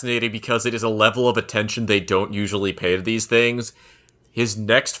fascinating because it is a level of attention they don't usually pay to these things. His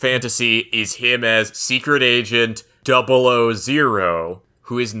next fantasy is him as Secret Agent 000,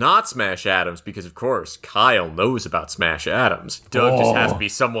 who is not Smash Adams, because of course, Kyle knows about Smash Adams. Doug just has to be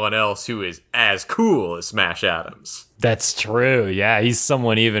someone else who is as cool as Smash Adams. That's true. Yeah, he's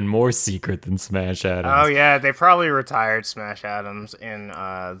someone even more secret than Smash Adams. Oh yeah, they probably retired Smash Adams in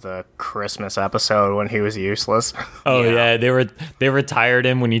the Christmas episode when he was useless. Oh yeah, they retired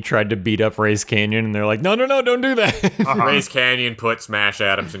him when he tried to beat up Race Canyon, and they're like, no, don't do that. Race Canyon put Smash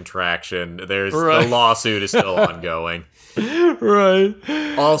Adams in traction. The lawsuit is still ongoing. Right.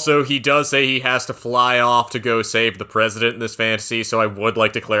 Also, he does say he has to fly off to go save the president in this fantasy, so I would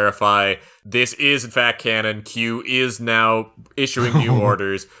like to clarify, this is in fact canon. Q is now issuing new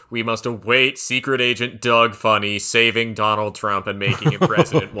orders. We must await Secret Agent Doug Funny saving Donald Trump and making him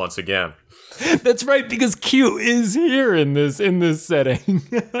president once again. That's right, because Q is here in this setting.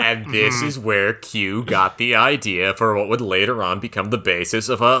 And this is where Q got the idea for what would later on become the basis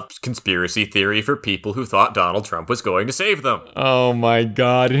of a conspiracy theory for people who thought Donald Trump was going to save them. Oh my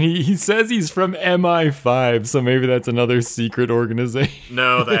god, and he says he's from MI5, so maybe that's another secret organization.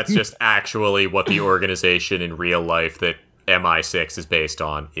 No, that's just actually what the organization in real life that MI6 is based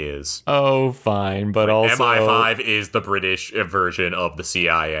on is. Oh, fine, but also... MI5 is the British version of the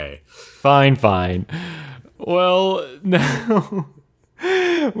CIA. Fine. Well, now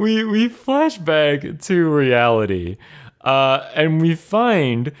we flash back to reality, and we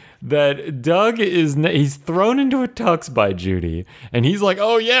find that Doug he's thrown into a tux by Judy, and he's like,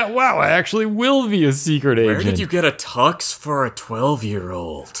 oh yeah, wow, I actually will be a secret agent. Where did you get a tux for a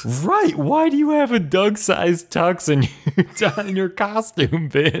 12-year-old? Right, why do you have a Doug-sized tux in your costume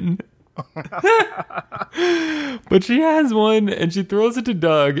bin? But she has one, and she throws it to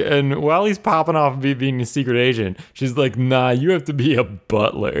Doug, and while he's popping off being a secret agent, she's like, nah, you have to be a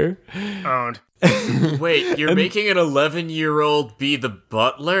butler. Owned. Wait, you're making an 11-year-old be the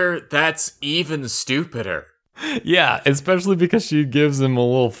butler? That's even stupider. Yeah, especially because she gives him a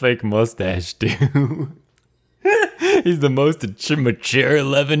little fake mustache, too. He's the most mature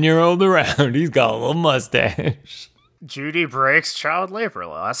 11-year-old around. He's got a little mustache. Judy breaks child labor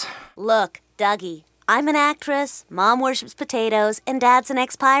laws. Look, Dougie, I'm an actress, Mom worships potatoes, and Dad's an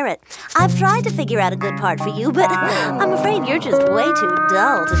ex-pirate. I've tried to figure out a good part for you, but I'm afraid you're just way too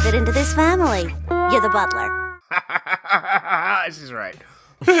dull to fit into this family. You're the butler. She's right.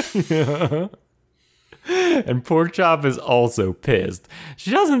 And Porkchop is also pissed. She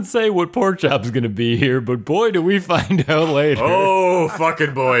doesn't say what Porkchop's gonna be here, but boy, do we find out later. Oh,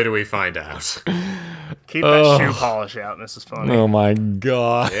 fucking boy, do we find out. Keep that shoe polish out, Mrs. Funny. Oh my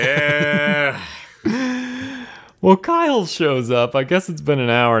god. Yeah. Well, Kyle shows up. I guess it's been an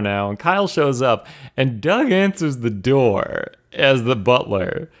hour now, and Kyle shows up, and Doug answers the door as the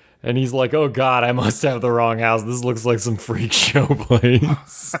butler. And he's like, oh god, I must have the wrong house. This looks like some freak show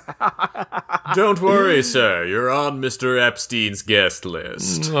place. Don't worry, sir. You're on Mr. Epstein's guest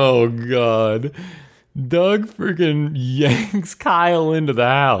list. Oh god. Doug freaking yanks Kyle into the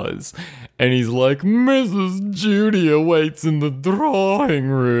house. And he's like, Mrs. Judy awaits in the drawing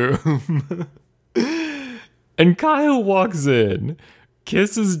room. And Kyle walks in,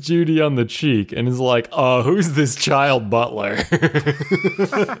 kisses Judy on the cheek, and is like, who's this child butler?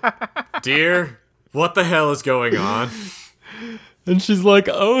 Dear, what the hell is going on? And she's like,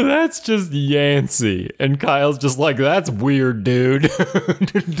 oh, that's just Yancey. And Kyle's just like, that's weird, dude.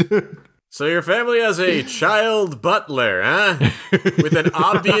 So your family has a child butler, huh? With an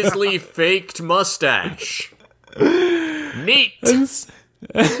obviously faked mustache. Neat.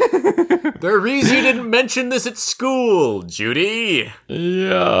 There are reasons you didn't mention this at school, Judy.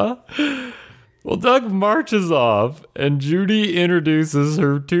 Yeah. Well, Doug marches off, and Judy introduces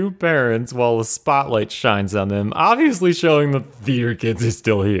her two parents while a spotlight shines on them, obviously showing the theater kids are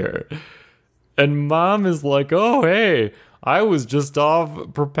still here. And Mom is like, oh, hey, I was just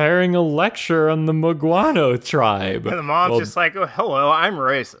off preparing a lecture on the Maguano tribe. And the mom's just like, oh, hello, I'm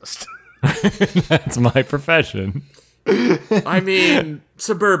racist. That's my profession. I mean,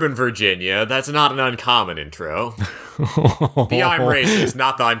 suburban Virginia. That's not an uncommon intro. The I'm racist,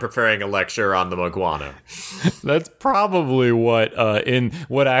 not that I'm preparing a lecture on the Maguana. That's probably what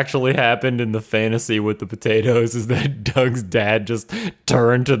actually happened in the fantasy with the potatoes is that Doug's dad just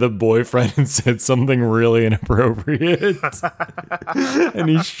turned to the boyfriend and said something really inappropriate. And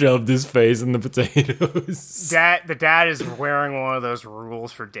he shoved his face in the potatoes. The dad is wearing one of those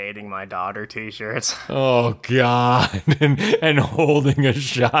rules for dating my daughter t-shirts. Oh, God. And holding a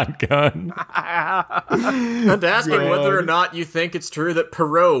shotgun. And asking whether or not you think it's true that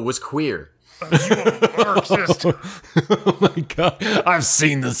Perot was queer. Marxist. Oh, my God. I've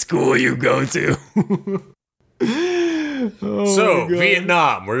seen the school you go to. So,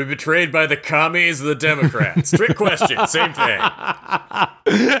 Vietnam, were we betrayed by the commies or the Democrats? Trick question, same thing.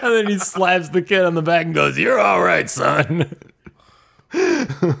 And then he slaps the kid on the back and goes, "You're all right, son."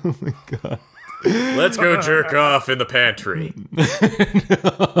 Oh, my God. Let's go jerk off in the pantry.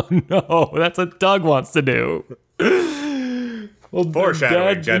 No, that's what Doug wants to do. Well,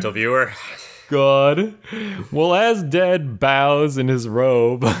 Foreshadowing, gentle viewer. God. Well, as Dad bows in his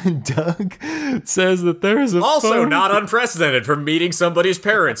robe, Doug says that there is a Also not unprecedented from meeting somebody's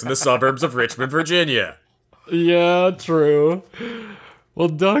parents in the suburbs of Richmond, Virginia. Yeah, true. Well,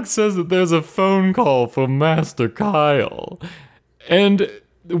 Doug says that there's a phone call from Master Kyle. And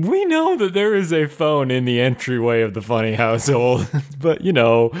we know that there is a phone in the entryway of the funny household, but,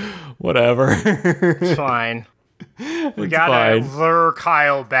 whatever. It's fine. We gotta lure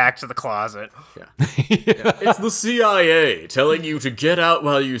Kyle back to the closet. Yeah. It's the CIA telling you to get out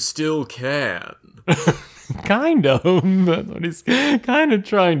while you still can. Kind of. That's what he's kind of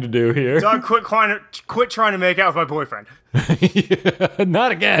trying to do here. Doug, quit trying to make out with my boyfriend. Yeah,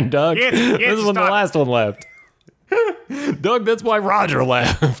 not again, Doug. This is when the last one left. Doug, that's why Roger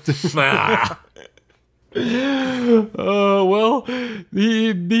left. Well,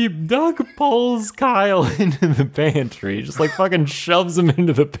 the Doug pulls Kyle into the pantry, just like fucking shoves him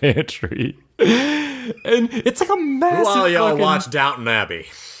into the pantry. And it's like a massive While y'all watch Downton Abbey.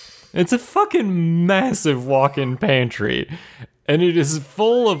 It's a fucking massive walk-in pantry. And it is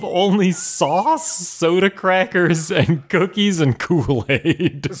full of only sauce, soda crackers, and cookies and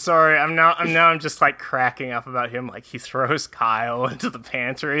Kool-Aid. Sorry, I'm just like cracking up about him. Like he throws Kyle into the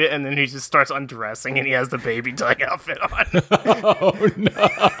pantry and then he just starts undressing and he has the baby Doug outfit on. Oh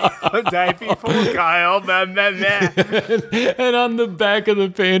no! Die people, Kyle. Nah, nah, nah. And on the back of the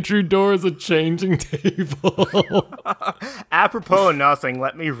pantry door is a changing table. Apropos of nothing,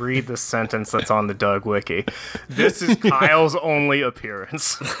 let me read the sentence that's on the Doug Wiki. This is Kyle's only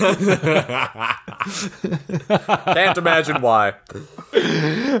appearance. Can't imagine why.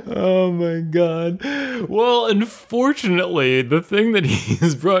 Oh my God. Well, unfortunately, the thing that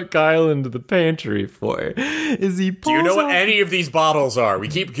he's brought Kyle into the pantry for is he pulls Do you know what off- any of these bottles are? We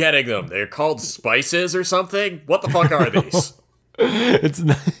keep getting them. They're called spices or something? What the fuck are these?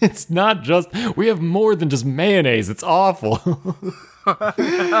 It's not just, we have more than just mayonnaise. It's awful.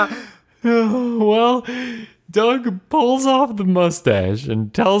 Well, Doug pulls off the mustache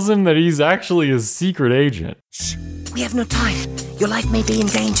and tells him that he's actually a secret agent. Shh, we have no time. Your life may be in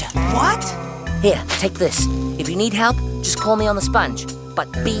danger. What? Here, take this. If you need help, just call me on the sponge.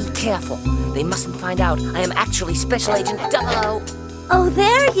 But be careful. They mustn't find out I am actually Special Agent 00. Oh,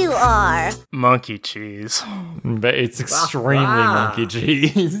 there you are. Monkey cheese. But it's extremely monkey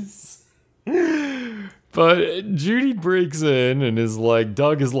cheese. But Judy breaks in and is like,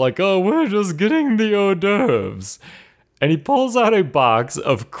 Doug is like, "Oh, we're just getting the hors d'oeuvres." And he pulls out a box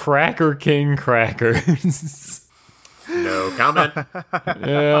of Cracker King crackers. No comment.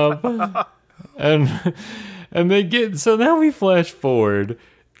 Yeah. And they get, so now we flash forward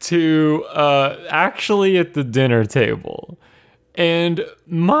to actually at the dinner table. And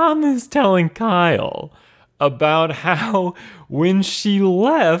Mom is telling Kyle about how when she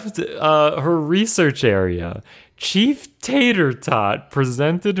left her research area, Chief Tater Tot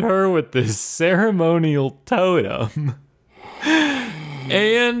presented her with this ceremonial totem.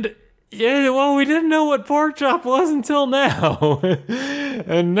 And yeah, well, we didn't know what pork chop was until now.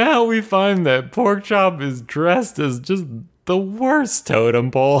 And now we find that pork chop is dressed as just the worst totem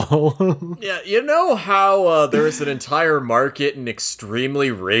pole. Yeah, you know how there was an entire market in extremely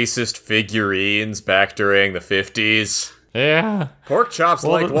racist figurines back during the 50s? Yeah. Pork chop's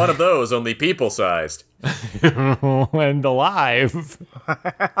like one of those, only people-sized. And alive.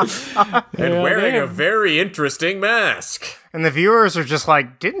 And wearing a very interesting mask. And the viewers are just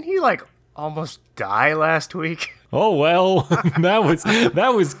like, didn't he like almost die last week? Oh well, that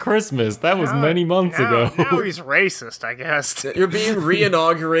was Christmas. That was many months ago. Now he's racist, I guess. You're being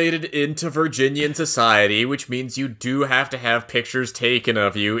re-inaugurated into Virginian society, which means you do have to have pictures taken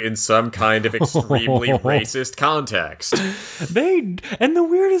of you in some kind of extremely racist context. And the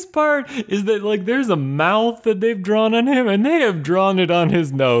weirdest part is that like there's a mouth that they've drawn on him, and they have drawn it on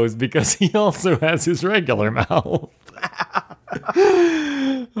his nose because he also has his regular mouth.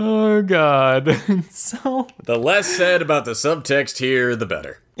 Oh god. So the less said about the subtext here, the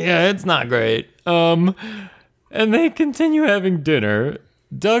better. Yeah, it's not great. And they continue having dinner.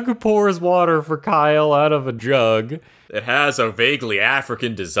 Doug pours water for Kyle out of a jug. It has a vaguely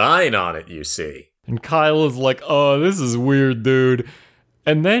African design on it, you see. And Kyle is like, "Oh, this is weird, dude."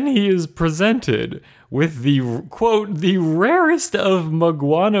 And then he is presented with the, quote, the rarest of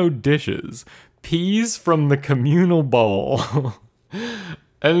Maguano dishes. Peas from the communal bowl.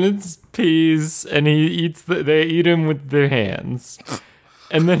 And it's peas, and they eat them with their hands.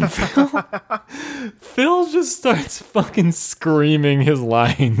 And then Phil just starts fucking screaming his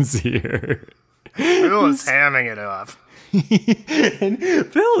lines here. Phil is hamming it up. And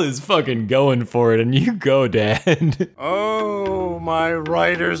Phil is fucking going for it, and you go, Dad. Oh, my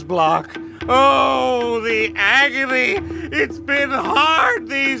writer's block. Oh, the agony. It's been hard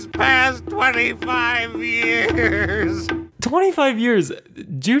these past 25 years. 25 years.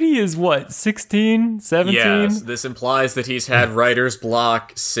 Judy is what, 16, 17? Yes, this implies that he's had writer's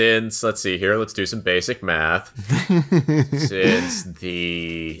block since, let's see here, let's do some basic math. Since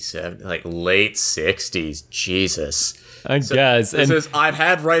the late 60s. Jesus. I guess. This is, I've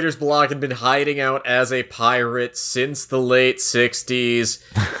had writer's block and been hiding out as a pirate since the late 60s.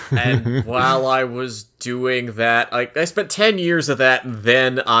 And while I was doing that, I spent 10 years of that, and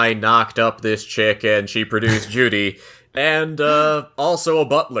then I knocked up this chick and she produced Judy. And also a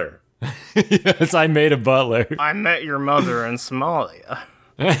butler. Yes, I made a butler. I met your mother in Somalia.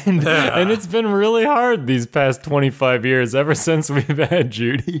 And it's been really hard these past 25 years, ever since we've had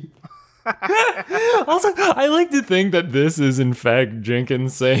Judy. Also, I like to think that this is in fact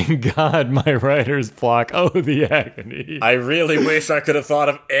Jenkins saying, "God, my writer's block, oh the agony." I really wish I could have thought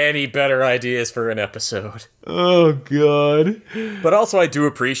of any better ideas for an episode. Oh god. But also I do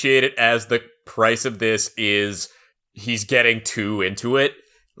appreciate it, as the price of this is he's getting too into it.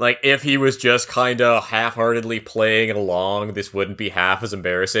 Like, if he was just kinda half-heartedly playing it along, this wouldn't be half as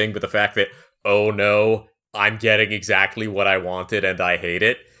embarrassing, but the fact that, oh no, I'm getting exactly what I wanted and I hate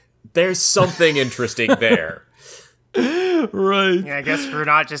it, there's something interesting there. Right. Yeah, I guess if you're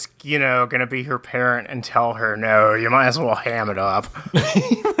not just, gonna be her parent and tell her no, you might as well ham it up.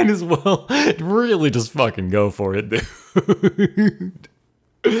 You might as well really just fucking go for it, dude.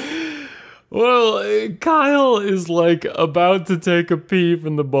 Well, Kyle is like about to take a pee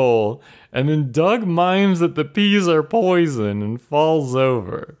from the bowl, and then Doug mimes that the peas are poison and falls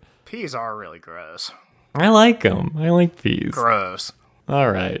over. Peas are really gross. I like them. I like peas. Gross. All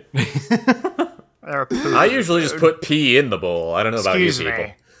right. They're a poo I usually food. just put pea in the bowl. I don't know about you Excuse people.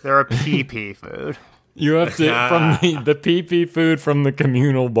 me. They're a pee food. You have to, from the pee food from the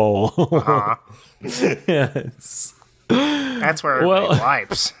communal bowl. Uh-huh. Yes. That's where everybody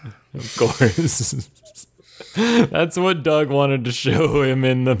wipes. Of course. That's what Doug wanted to show him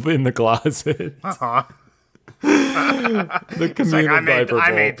in the closet. Uh-huh. The communal diaper bowl.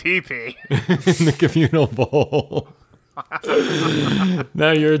 I made pee-pee. In the communal bowl.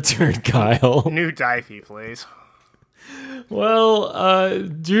 Now your turn, Kyle. New diaper, please. Well,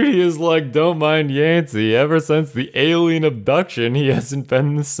 Judy is like, don't mind Yancey. Ever since the alien abduction, he hasn't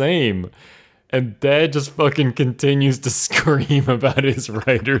been the same. And Dad just fucking continues to scream about his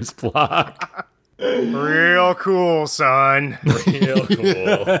writer's block. Real cool, son. Real cool.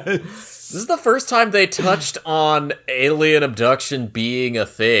 Yes. This is the first time they touched on alien abduction being a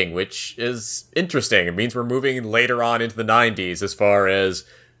thing, which is interesting. It means we're moving later on into the 90s as far as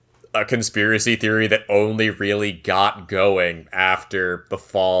a conspiracy theory that only really got going after the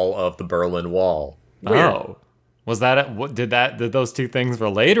fall of the Berlin Wall. Weird. Oh. Was that did those two things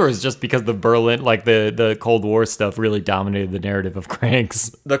relate, or is it just because the Berlin, like the Cold War stuff really dominated the narrative of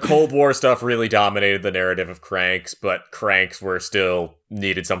Cranks? The Cold War stuff really dominated the narrative of Cranks, but Cranks were still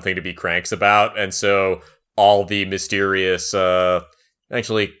needed something to be Cranks about, and so all the mysterious,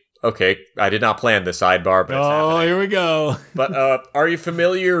 actually, okay, I did not plan this sidebar, but it's happening. Here we go. But are you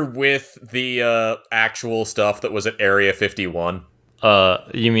familiar with the actual stuff that was at Area 51?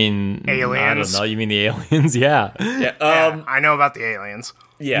 You mean aliens? I don't know. You mean the aliens? Yeah. Yeah. Yeah, I know about the aliens.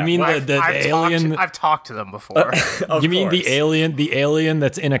 Yeah, You mean well, the alien? I've talked to them before. of You mean course. the alien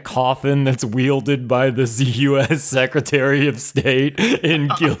that's in a coffin that's wielded by this U.S. Secretary of State in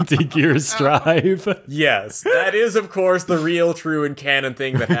Guilty Gear Strive? Yes, that is, of course, the real, true, and canon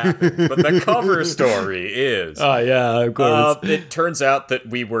thing that happened. But the cover story is... Oh, yeah, of course. It turns out that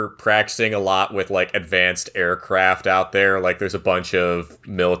we were practicing a lot with, like, advanced aircraft out there. Like, there's a bunch of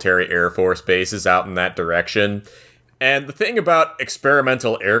military Air Force bases out in that direction. And the thing about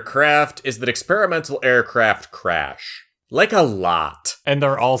experimental aircraft is that experimental aircraft crash. Like, a lot. And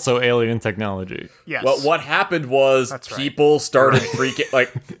they're also alien technology. Yes. Well, what happened was That's right. people started freaking...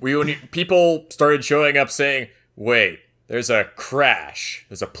 Like, people started showing up saying, wait, there's a crash.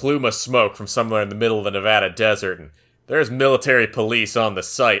 There's a plume of smoke from somewhere in the middle of the Nevada desert, and there's military police on the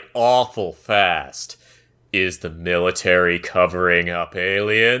site awful fast. Is the military covering up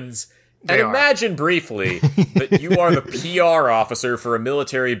aliens? They And are. imagine briefly that you are the PR officer for a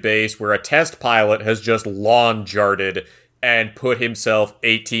military base where a test pilot has just lawn jarted and put himself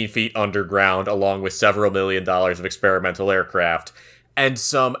 18 feet underground along with several $1 million of experimental aircraft, and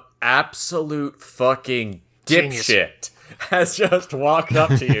some absolute fucking Genius. dipshit has just walked up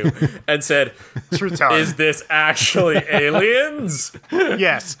to you and said, True telling. is this actually aliens?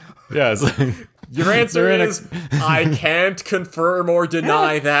 Yes. Yes. Your answer They're in a- is, I can't confirm or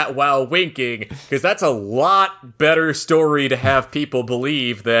deny that while winking, because that's a lot better story to have people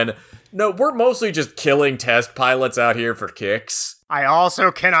believe than, no, we're mostly just killing test pilots out here for kicks. I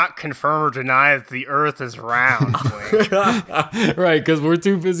also cannot confirm or deny that the Earth is round. Wink. Right, because we're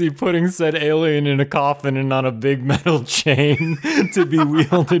too busy putting said alien in a coffin and on a big metal chain to be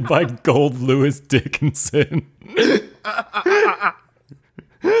wielded by Gold Lewis Dickinson.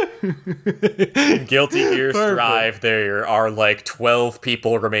 Guilty Gear Strive, there are like 12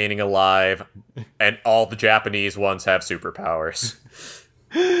 people remaining alive, and all the Japanese ones have superpowers.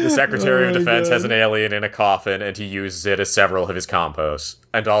 The Secretary of Defense has an alien in a coffin, and he uses it as several of his composts,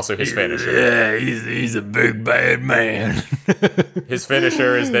 and also his finisher. Yeah, he's a big bad man. His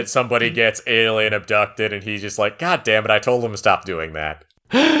finisher is that somebody gets alien abducted, and he's just like, God damn it, I told him to stop doing that.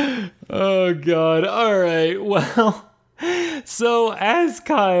 Oh, God. All right, well... So as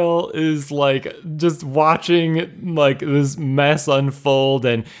Kyle is like just watching like this mess unfold,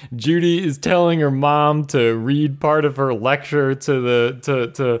 and Judy is telling her mom to read part of her lecture to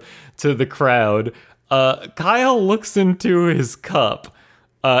the crowd, Kyle looks into his cup.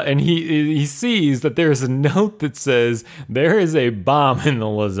 And he sees that there's a note that says there is a bomb in the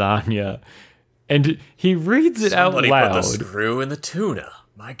lasagna, and he reads it out Somebody loud. put the screw in the tuna.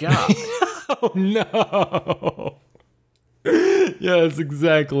 My God. Oh no. Yes,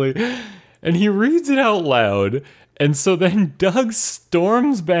 exactly. And he reads it out loud, and so then Doug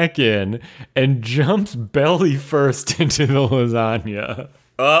storms back in and jumps belly first into the lasagna.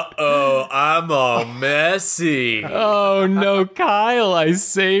 Uh-oh, I'm all messy. Oh no, Kyle, I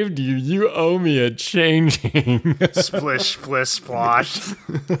saved you. You owe me a changing. Splish, splish, splosh.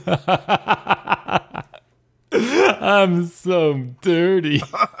 I'm so dirty.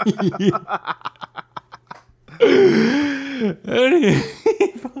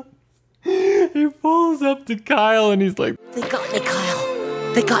 And he pulls up to Kyle and he's like, They got me,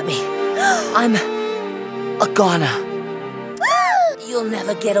 Kyle. They got me. I'm a goner. You'll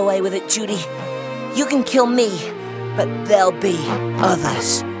never get away with it, Judy. You can kill me, but there'll be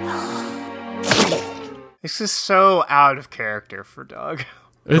others. This is so out of character for Doug.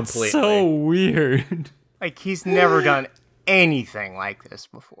 it's Completely. so weird. Like, he's never done anything like this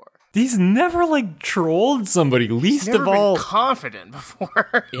before. He's never like trolled somebody, least Never of all. been confident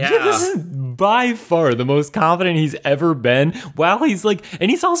before. Yeah, this is by far the most confident he's ever been. While he's like, and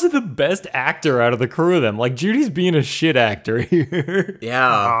he's also the best actor out of the crew of them. Like, Judy's being a shit actor here.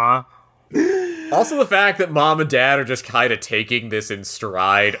 Yeah. Also, the fact that mom and dad are just kind of taking this in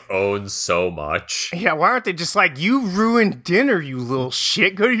stride owns so much. Yeah, why aren't they just like, you ruined dinner, you little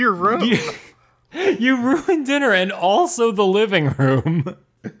shit, go to your room. You ruined dinner and also the living room.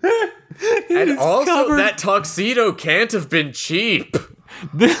 And also, covered- that tuxedo can't have been cheap.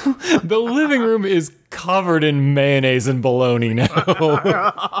 The living room is covered in mayonnaise and bologna now.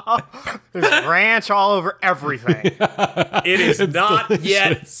 There's ranch all over everything. It is not yet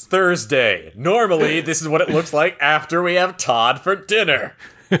delicious. Thursday. Normally, this is what it looks like after we have Todd for dinner.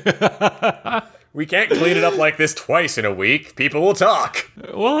 We can't clean it up like this twice in a week. People will talk.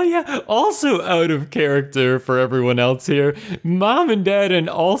 Well, yeah, also out of character for everyone else here. Mom and Dad and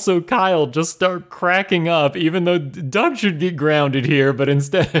also Kyle just start cracking up, even though Doug should get grounded here, but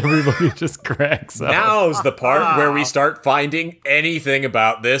instead everybody just cracks up. Now's the part where we start finding anything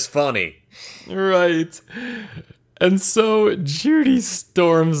about this funny. Right. And so Judy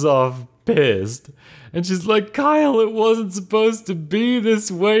storms off pissed. And she's like, Kyle, it wasn't supposed to be this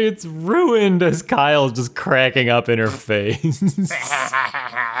way. It's ruined. As Kyle's just cracking up in her face.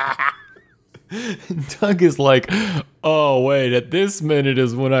 Doug is like, oh, wait, at this minute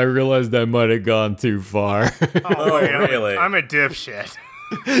is when I realized I might have gone too far. Oh, really? I'm a dipshit.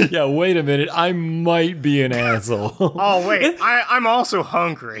 Yeah, wait a minute. I might be an asshole. Oh, wait, I'm also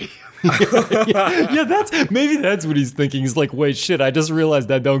hungry. Yeah, that's what he's thinking. He's like, wait, shit, I just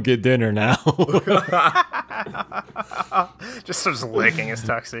realized I don't get dinner now. Just starts licking his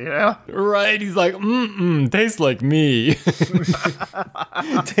tuxedo. Right? He's like, tastes like me.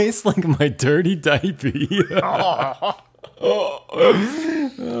 Tastes like my dirty diaper.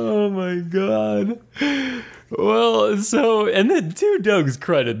 Oh my god. Well, so, and then to Doug's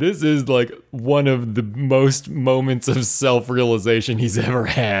credit, this is like one of the most moments of self-realization he's ever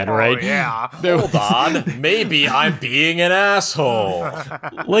had, right? Oh, yeah. Hold on. Maybe I'm being an asshole.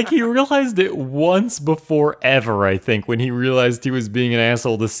 Like, he realized it once before ever, I think, when he realized he was being an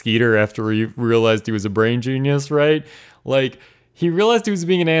asshole to Skeeter after he realized he was a brain genius, right? Like, he realized he was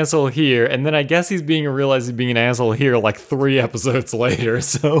being an asshole here, and then I guess he's realized he's being an asshole here like 3 episodes later,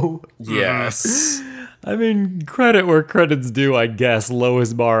 so... Yes. I mean, credit where credit's due, I guess.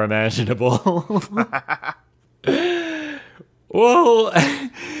 Lowest bar imaginable. Well,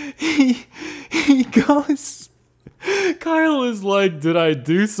 he goes... Kyle is like, did I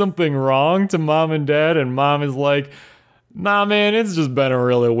do something wrong to Mom and Dad? And Mom is like, nah, man, it's just been a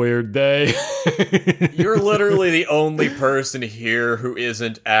really weird day. You're literally the only person here who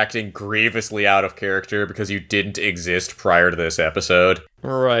isn't acting grievously out of character because you didn't exist prior to this episode.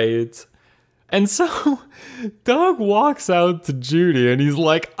 Right. And so Doug walks out to Judy and he's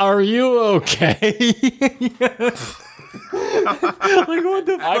like, are you okay? Like, what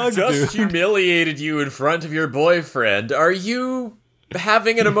the fuck, I've just dude? humiliated you in front of your boyfriend. Are you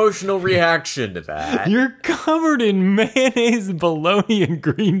having an emotional reaction to that? You're covered in mayonnaise, bologna, and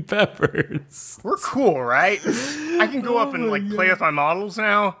green peppers. We're cool, right? I can go up and like play with my models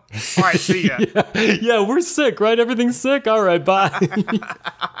now. All right, see ya. Yeah, we're sick, right? Everything's sick? All right, bye.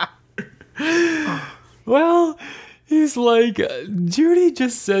 Well, he's like, Judy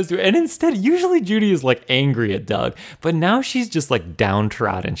just says to, and instead, usually Judy is like angry at Doug, but now she's just like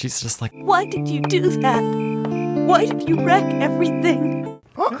downtrodden. She's just like, Why did you do that? Why did you wreck everything?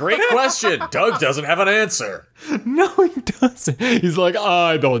 Great question. Doug doesn't have an answer. no, he doesn't. He's like,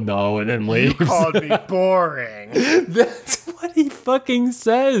 I don't know, and then leaves. You called me boring. That's what he fucking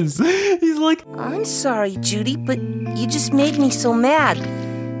says. He's like, I'm sorry, Judy, but you just made me so mad.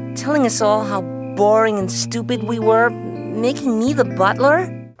 Telling us all how boring and stupid we were, making me the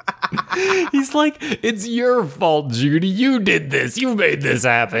butler? he's like, it's your fault, Judy. You did this. You made this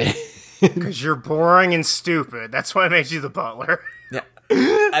happen. Because you're boring and stupid. That's why I made you the butler. Yeah.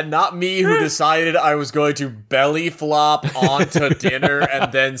 And not me who decided I was going to belly flop onto dinner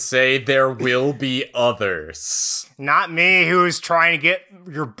and then say there will be others. Not me who was trying to get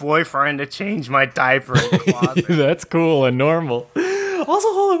your boyfriend to change my diaper in the closet. That's cool and normal.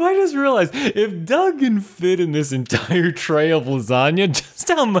 Also, hold on, I just realized, if Doug can fit in this entire tray of lasagna, just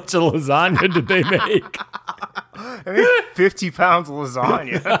how much of lasagna did they make? I made 50 pounds of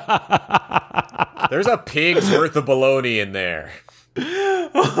lasagna. There's a pig's worth of bologna in there.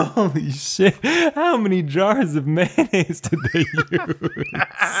 Holy shit, how many jars of mayonnaise did they use?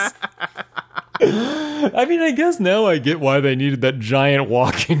 I mean, I guess now I get why they needed that giant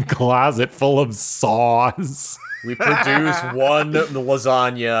walk-in closet full of sauce. We produce one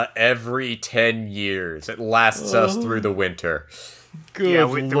lasagna every 10 years. It lasts us through the winter. Good Yeah,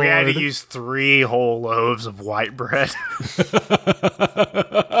 Lord. we had to use 3 whole loaves of white bread.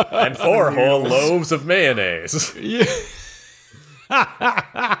 And 4 whole loaves of mayonnaise. Yeah.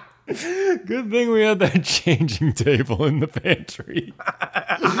 Good thing we had that changing table in the pantry.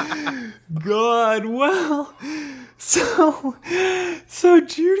 God, well, so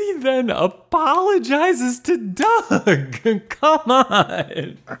Judy then apologizes to Doug. Come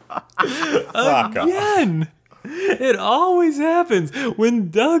on. Fuck Again. It always happens.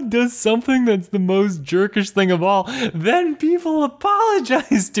 When Doug does something that's the most jerkish thing of all, then people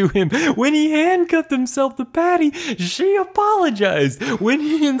apologize to him. When he handcuffed himself to Patty, she apologized. When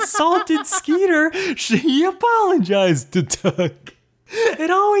he insulted Skeeter, she apologized to Doug. It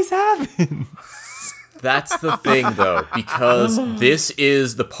always happens. That's the thing, though, because this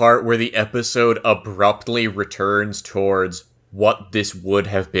is the part where the episode abruptly returns towards what this would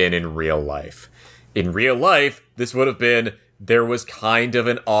have been in real life. In real life, this would have been, there was kind of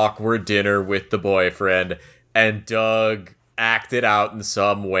an awkward dinner with the boyfriend, and Doug acted out in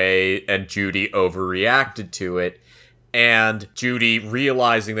some way, and Judy overreacted to it. and Judy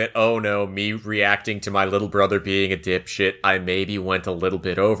realizing that, oh no, me reacting to my little brother being a dipshit, I maybe went a little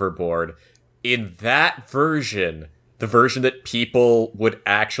bit overboard. In that version, the version that people would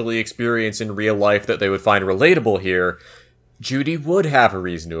actually experience in real life that they would find relatable here, Judy would have a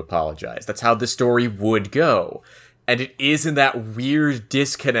reason to apologize. That's how the story would go. And it is in that weird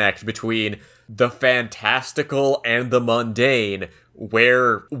disconnect between the fantastical and the mundane,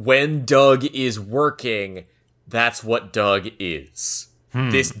 where when Doug is working, that's what Doug is.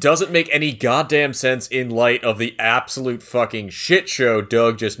 This doesn't make any goddamn sense in light of the absolute fucking shit show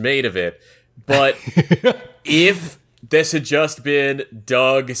Doug just made of it. But if this had just been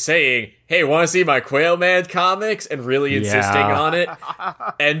Doug saying, hey, want to see my Quail Man comics? And really insisting on it,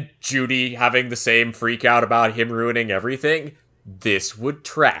 and Judy having the same freak out about him ruining everything, this would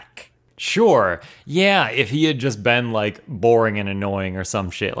track. Sure. Yeah, if he had just been, like, boring and annoying or some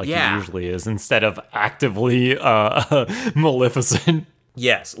shit like he usually is, instead of actively maleficent.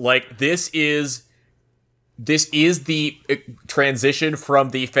 Yes, like, this is the transition from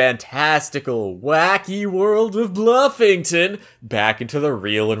the fantastical, wacky world of Bluffington back into the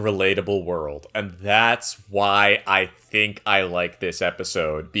real and relatable world. And that's why I think I like this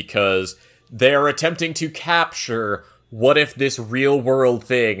episode, because they're attempting to capture what if this real world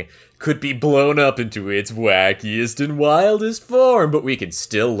thing could be blown up into its wackiest and wildest form, but we can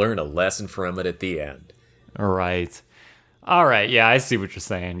still learn a lesson from it at the end. Right. All right, yeah, I see what you're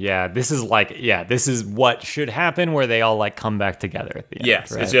saying. Yeah, this is what should happen, where they all, like, come back together at the end.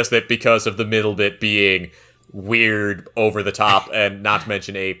 Yes, right? It's just that because of the middle bit being weird, over the top, and not to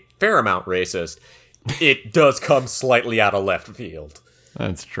mention a fair amount racist, it does come slightly out of left field.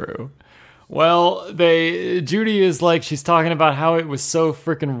 That's true. Well, Judy is like, she's talking about how it was so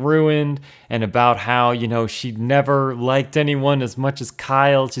freaking ruined, and about how, you know, she never liked anyone as much as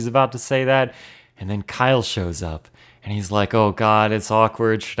Kyle. She's about to say that, and then Kyle shows up. And he's like, oh, God, it's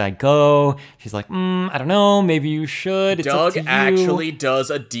awkward. Should I go? She's like, I don't know. Maybe you should. It's Doug up to you. actually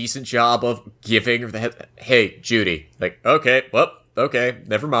does a decent job of giving hey, Judy. Like, okay,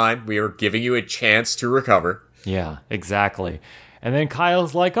 never mind. We are giving you a chance to recover. Yeah, exactly. And then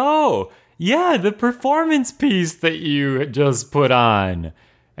Kyle's like, oh, yeah, the performance piece that you just put on.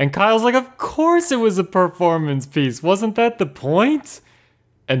 And Kyle's like, of course it was a performance piece. Wasn't that the point?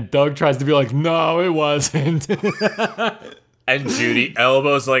 And Doug tries to be like, no, it wasn't. And Judy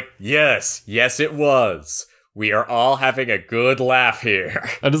elbows like, yes, it was. We are all having a good laugh here.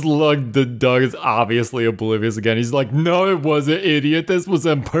 I just love that Doug is obviously oblivious again. He's like, no, it wasn't, idiot. This was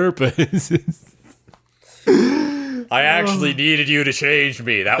on purpose. I actually needed you to change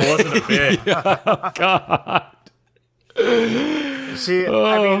me. That wasn't a bit. Oh, God. See,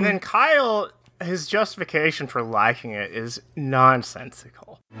 I mean, then Kyle, his justification for liking it is nonsensical.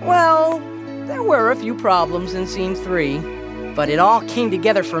 Well, there were a few problems in scene 3, but it all came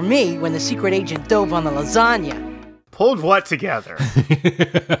together for me when the secret agent dove on the lasagna. Pulled what together?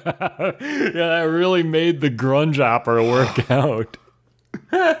 Yeah, that really made the grunge opera work out.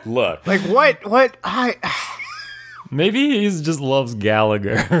 Look. Like, what? Maybe he just loves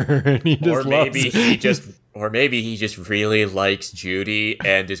Gallagher. And he just Or maybe he just really likes Judy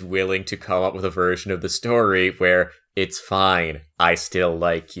and is willing to come up with a version of the story where it's fine, I still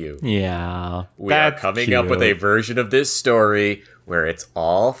like you. Yeah. We are coming up with a version of this story where it's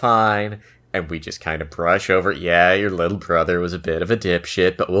all fine, and we just kind of brush over, yeah, your little brother was a bit of a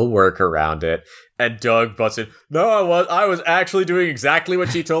dipshit, but we'll work around it. And Doug butts in, no, I was actually doing exactly what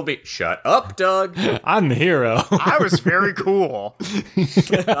she told me. Shut up, Doug. I'm the hero. I was very cool.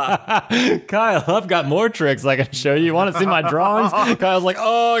 Kyle, I've got more tricks I can show you. You want to see my drawings? Kyle's like,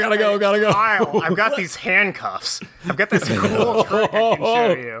 oh, gotta go. Kyle, I've got these handcuffs. I've got this cool trick I can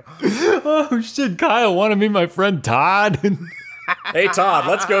show you. Oh, shit, Kyle, want to meet my friend Todd? Hey, Todd,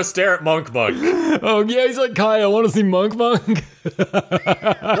 let's go stare at Monk. Oh, yeah, he's like, Kyle, want to see Monk?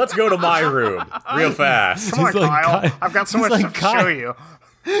 Let's go to my room real fast. Come on, like, Kyle. I've got so much stuff to show you.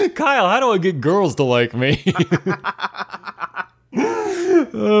 Kyle, how do I get girls to like me?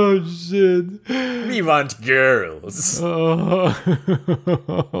 Oh, shit. We want girls. Oh.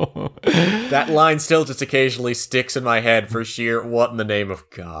 That line still just occasionally sticks in my head for sheer what in the name of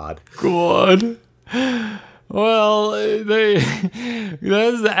God. God. Well,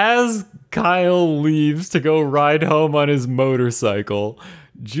 as Kyle leaves to go ride home on his motorcycle,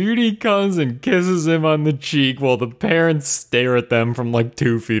 Judy comes and kisses him on the cheek while the parents stare at them from like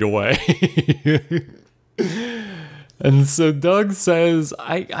 2 feet away. And so Doug says,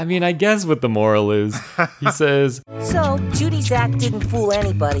 I mean, I guess what the moral is. He says, So, Judy's act didn't fool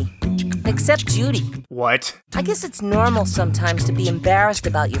anybody. Except Judy. What? I guess it's normal sometimes to be embarrassed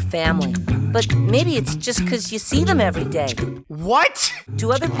about your family. But maybe it's just because you see them every day. What?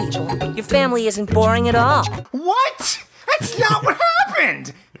 To other people, your family isn't boring at all. What? That's not what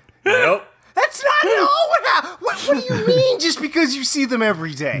happened! Nope. That's not at all what happened! What do you mean just because you see them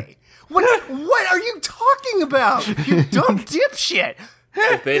every day? What are you talking about, you dumb dipshit?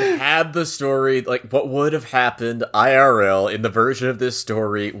 If they'd had the story, like, what would have happened IRL in the version of this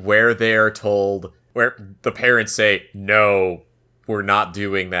story where they are told, where the parents say, no, we're not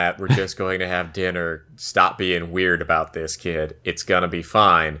doing that, we're just going to have dinner, stop being weird about this, kid, it's gonna be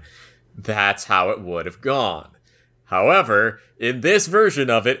fine. That's how it would have gone. However, in this version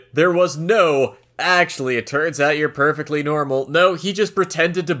of it, there was no, actually, it turns out you're perfectly normal. No, he just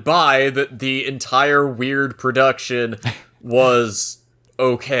pretended to buy that the entire weird production was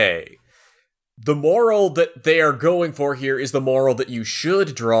okay. The moral that they are going for here is the moral that you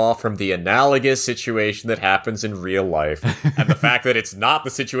should draw from the analogous situation that happens in real life. And the fact that it's not the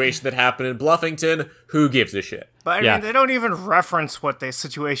situation that happened in Bluffington, who gives a shit? But I mean, they don't even reference what the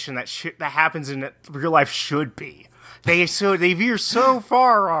situation that happens in real life should be. They veer so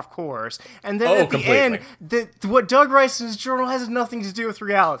far off course, and then at completely. the end, what Doug writes in his journal has nothing to do with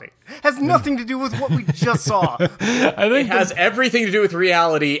reality. Has nothing to do with what we just saw. I think It has everything to do with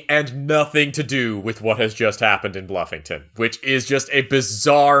reality and nothing to do with what has just happened in Bluffington, which is just a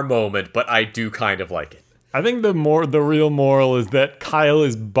bizarre moment, but I do kind of like it. I think the real moral is that Kyle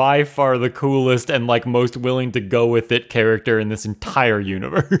is by far the coolest and like most willing to go with it character in this entire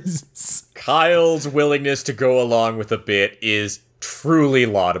universe. Kyle's willingness to go along with a bit is truly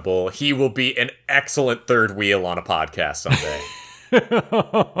laudable. He will be an excellent third wheel on a podcast someday.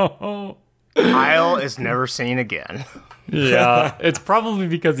 Kyle is never seen again. Yeah, it's probably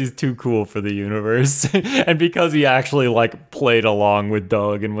because he's too cool for the universe. And because he actually, like, played along with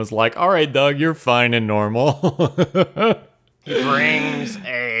Doug and was like, all right, Doug, you're fine and normal. He brings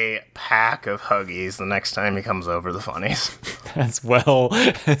a pack of Huggies the next time he comes over the Funnies. As well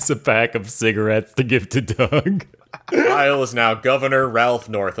as a pack of cigarettes to give to Doug. Kyle is now Governor Ralph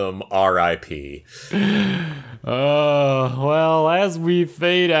Northam, R.I.P. Well, as we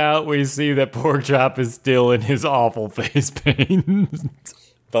fade out, we see that Porkchop is still in his awful face paint.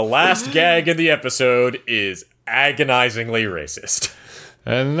 The last gag in the episode is agonizingly racist.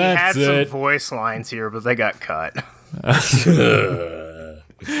 And He that's had some it. voice lines here, but they got cut.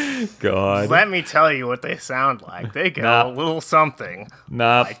 God. Let me tell you what they sound like. They go Nah. a little something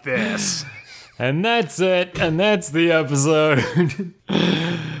Nah. like this. And that's it. And that's the episode.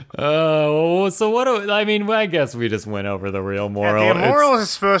 So what do I mean? I guess we just went over the real moral. The moral is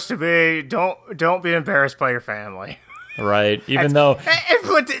supposed to be don't be embarrassed by your family. Right. Even though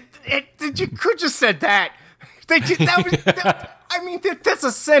You could just said that. That's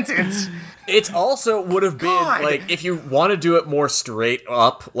a sentence. It also would have been, God. like, if you want to do it more straight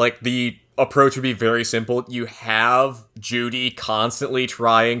up, like, the approach would be very simple. You have Judy constantly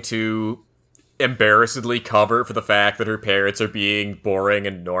trying to embarrassedly cover for the fact that her parents are being boring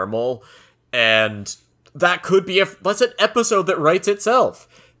and normal, and that could be that's an episode that writes itself.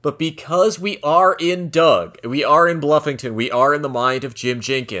 But because we are in Doug, we are in Bluffington, we are in the mind of Jim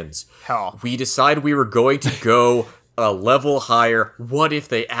Jenkins, Hell. we decided we were going to go a level higher. What if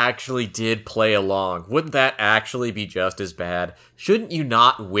they actually did play along? Wouldn't that actually be just as bad? Shouldn't you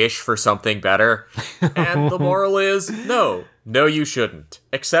not wish for something better? And the moral is, no, you shouldn't.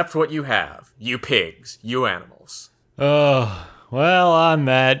 Accept what you have. You pigs. You animals. Oh, well, on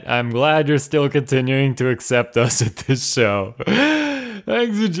that, I'm glad you're still continuing to accept us at this show.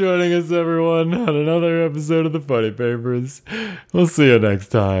 Thanks for joining us, everyone, on another episode of the Funny Papers. We'll see you next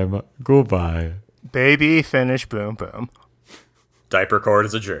time. Goodbye. Baby, finish, boom, boom. Diaper court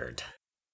is adjourned.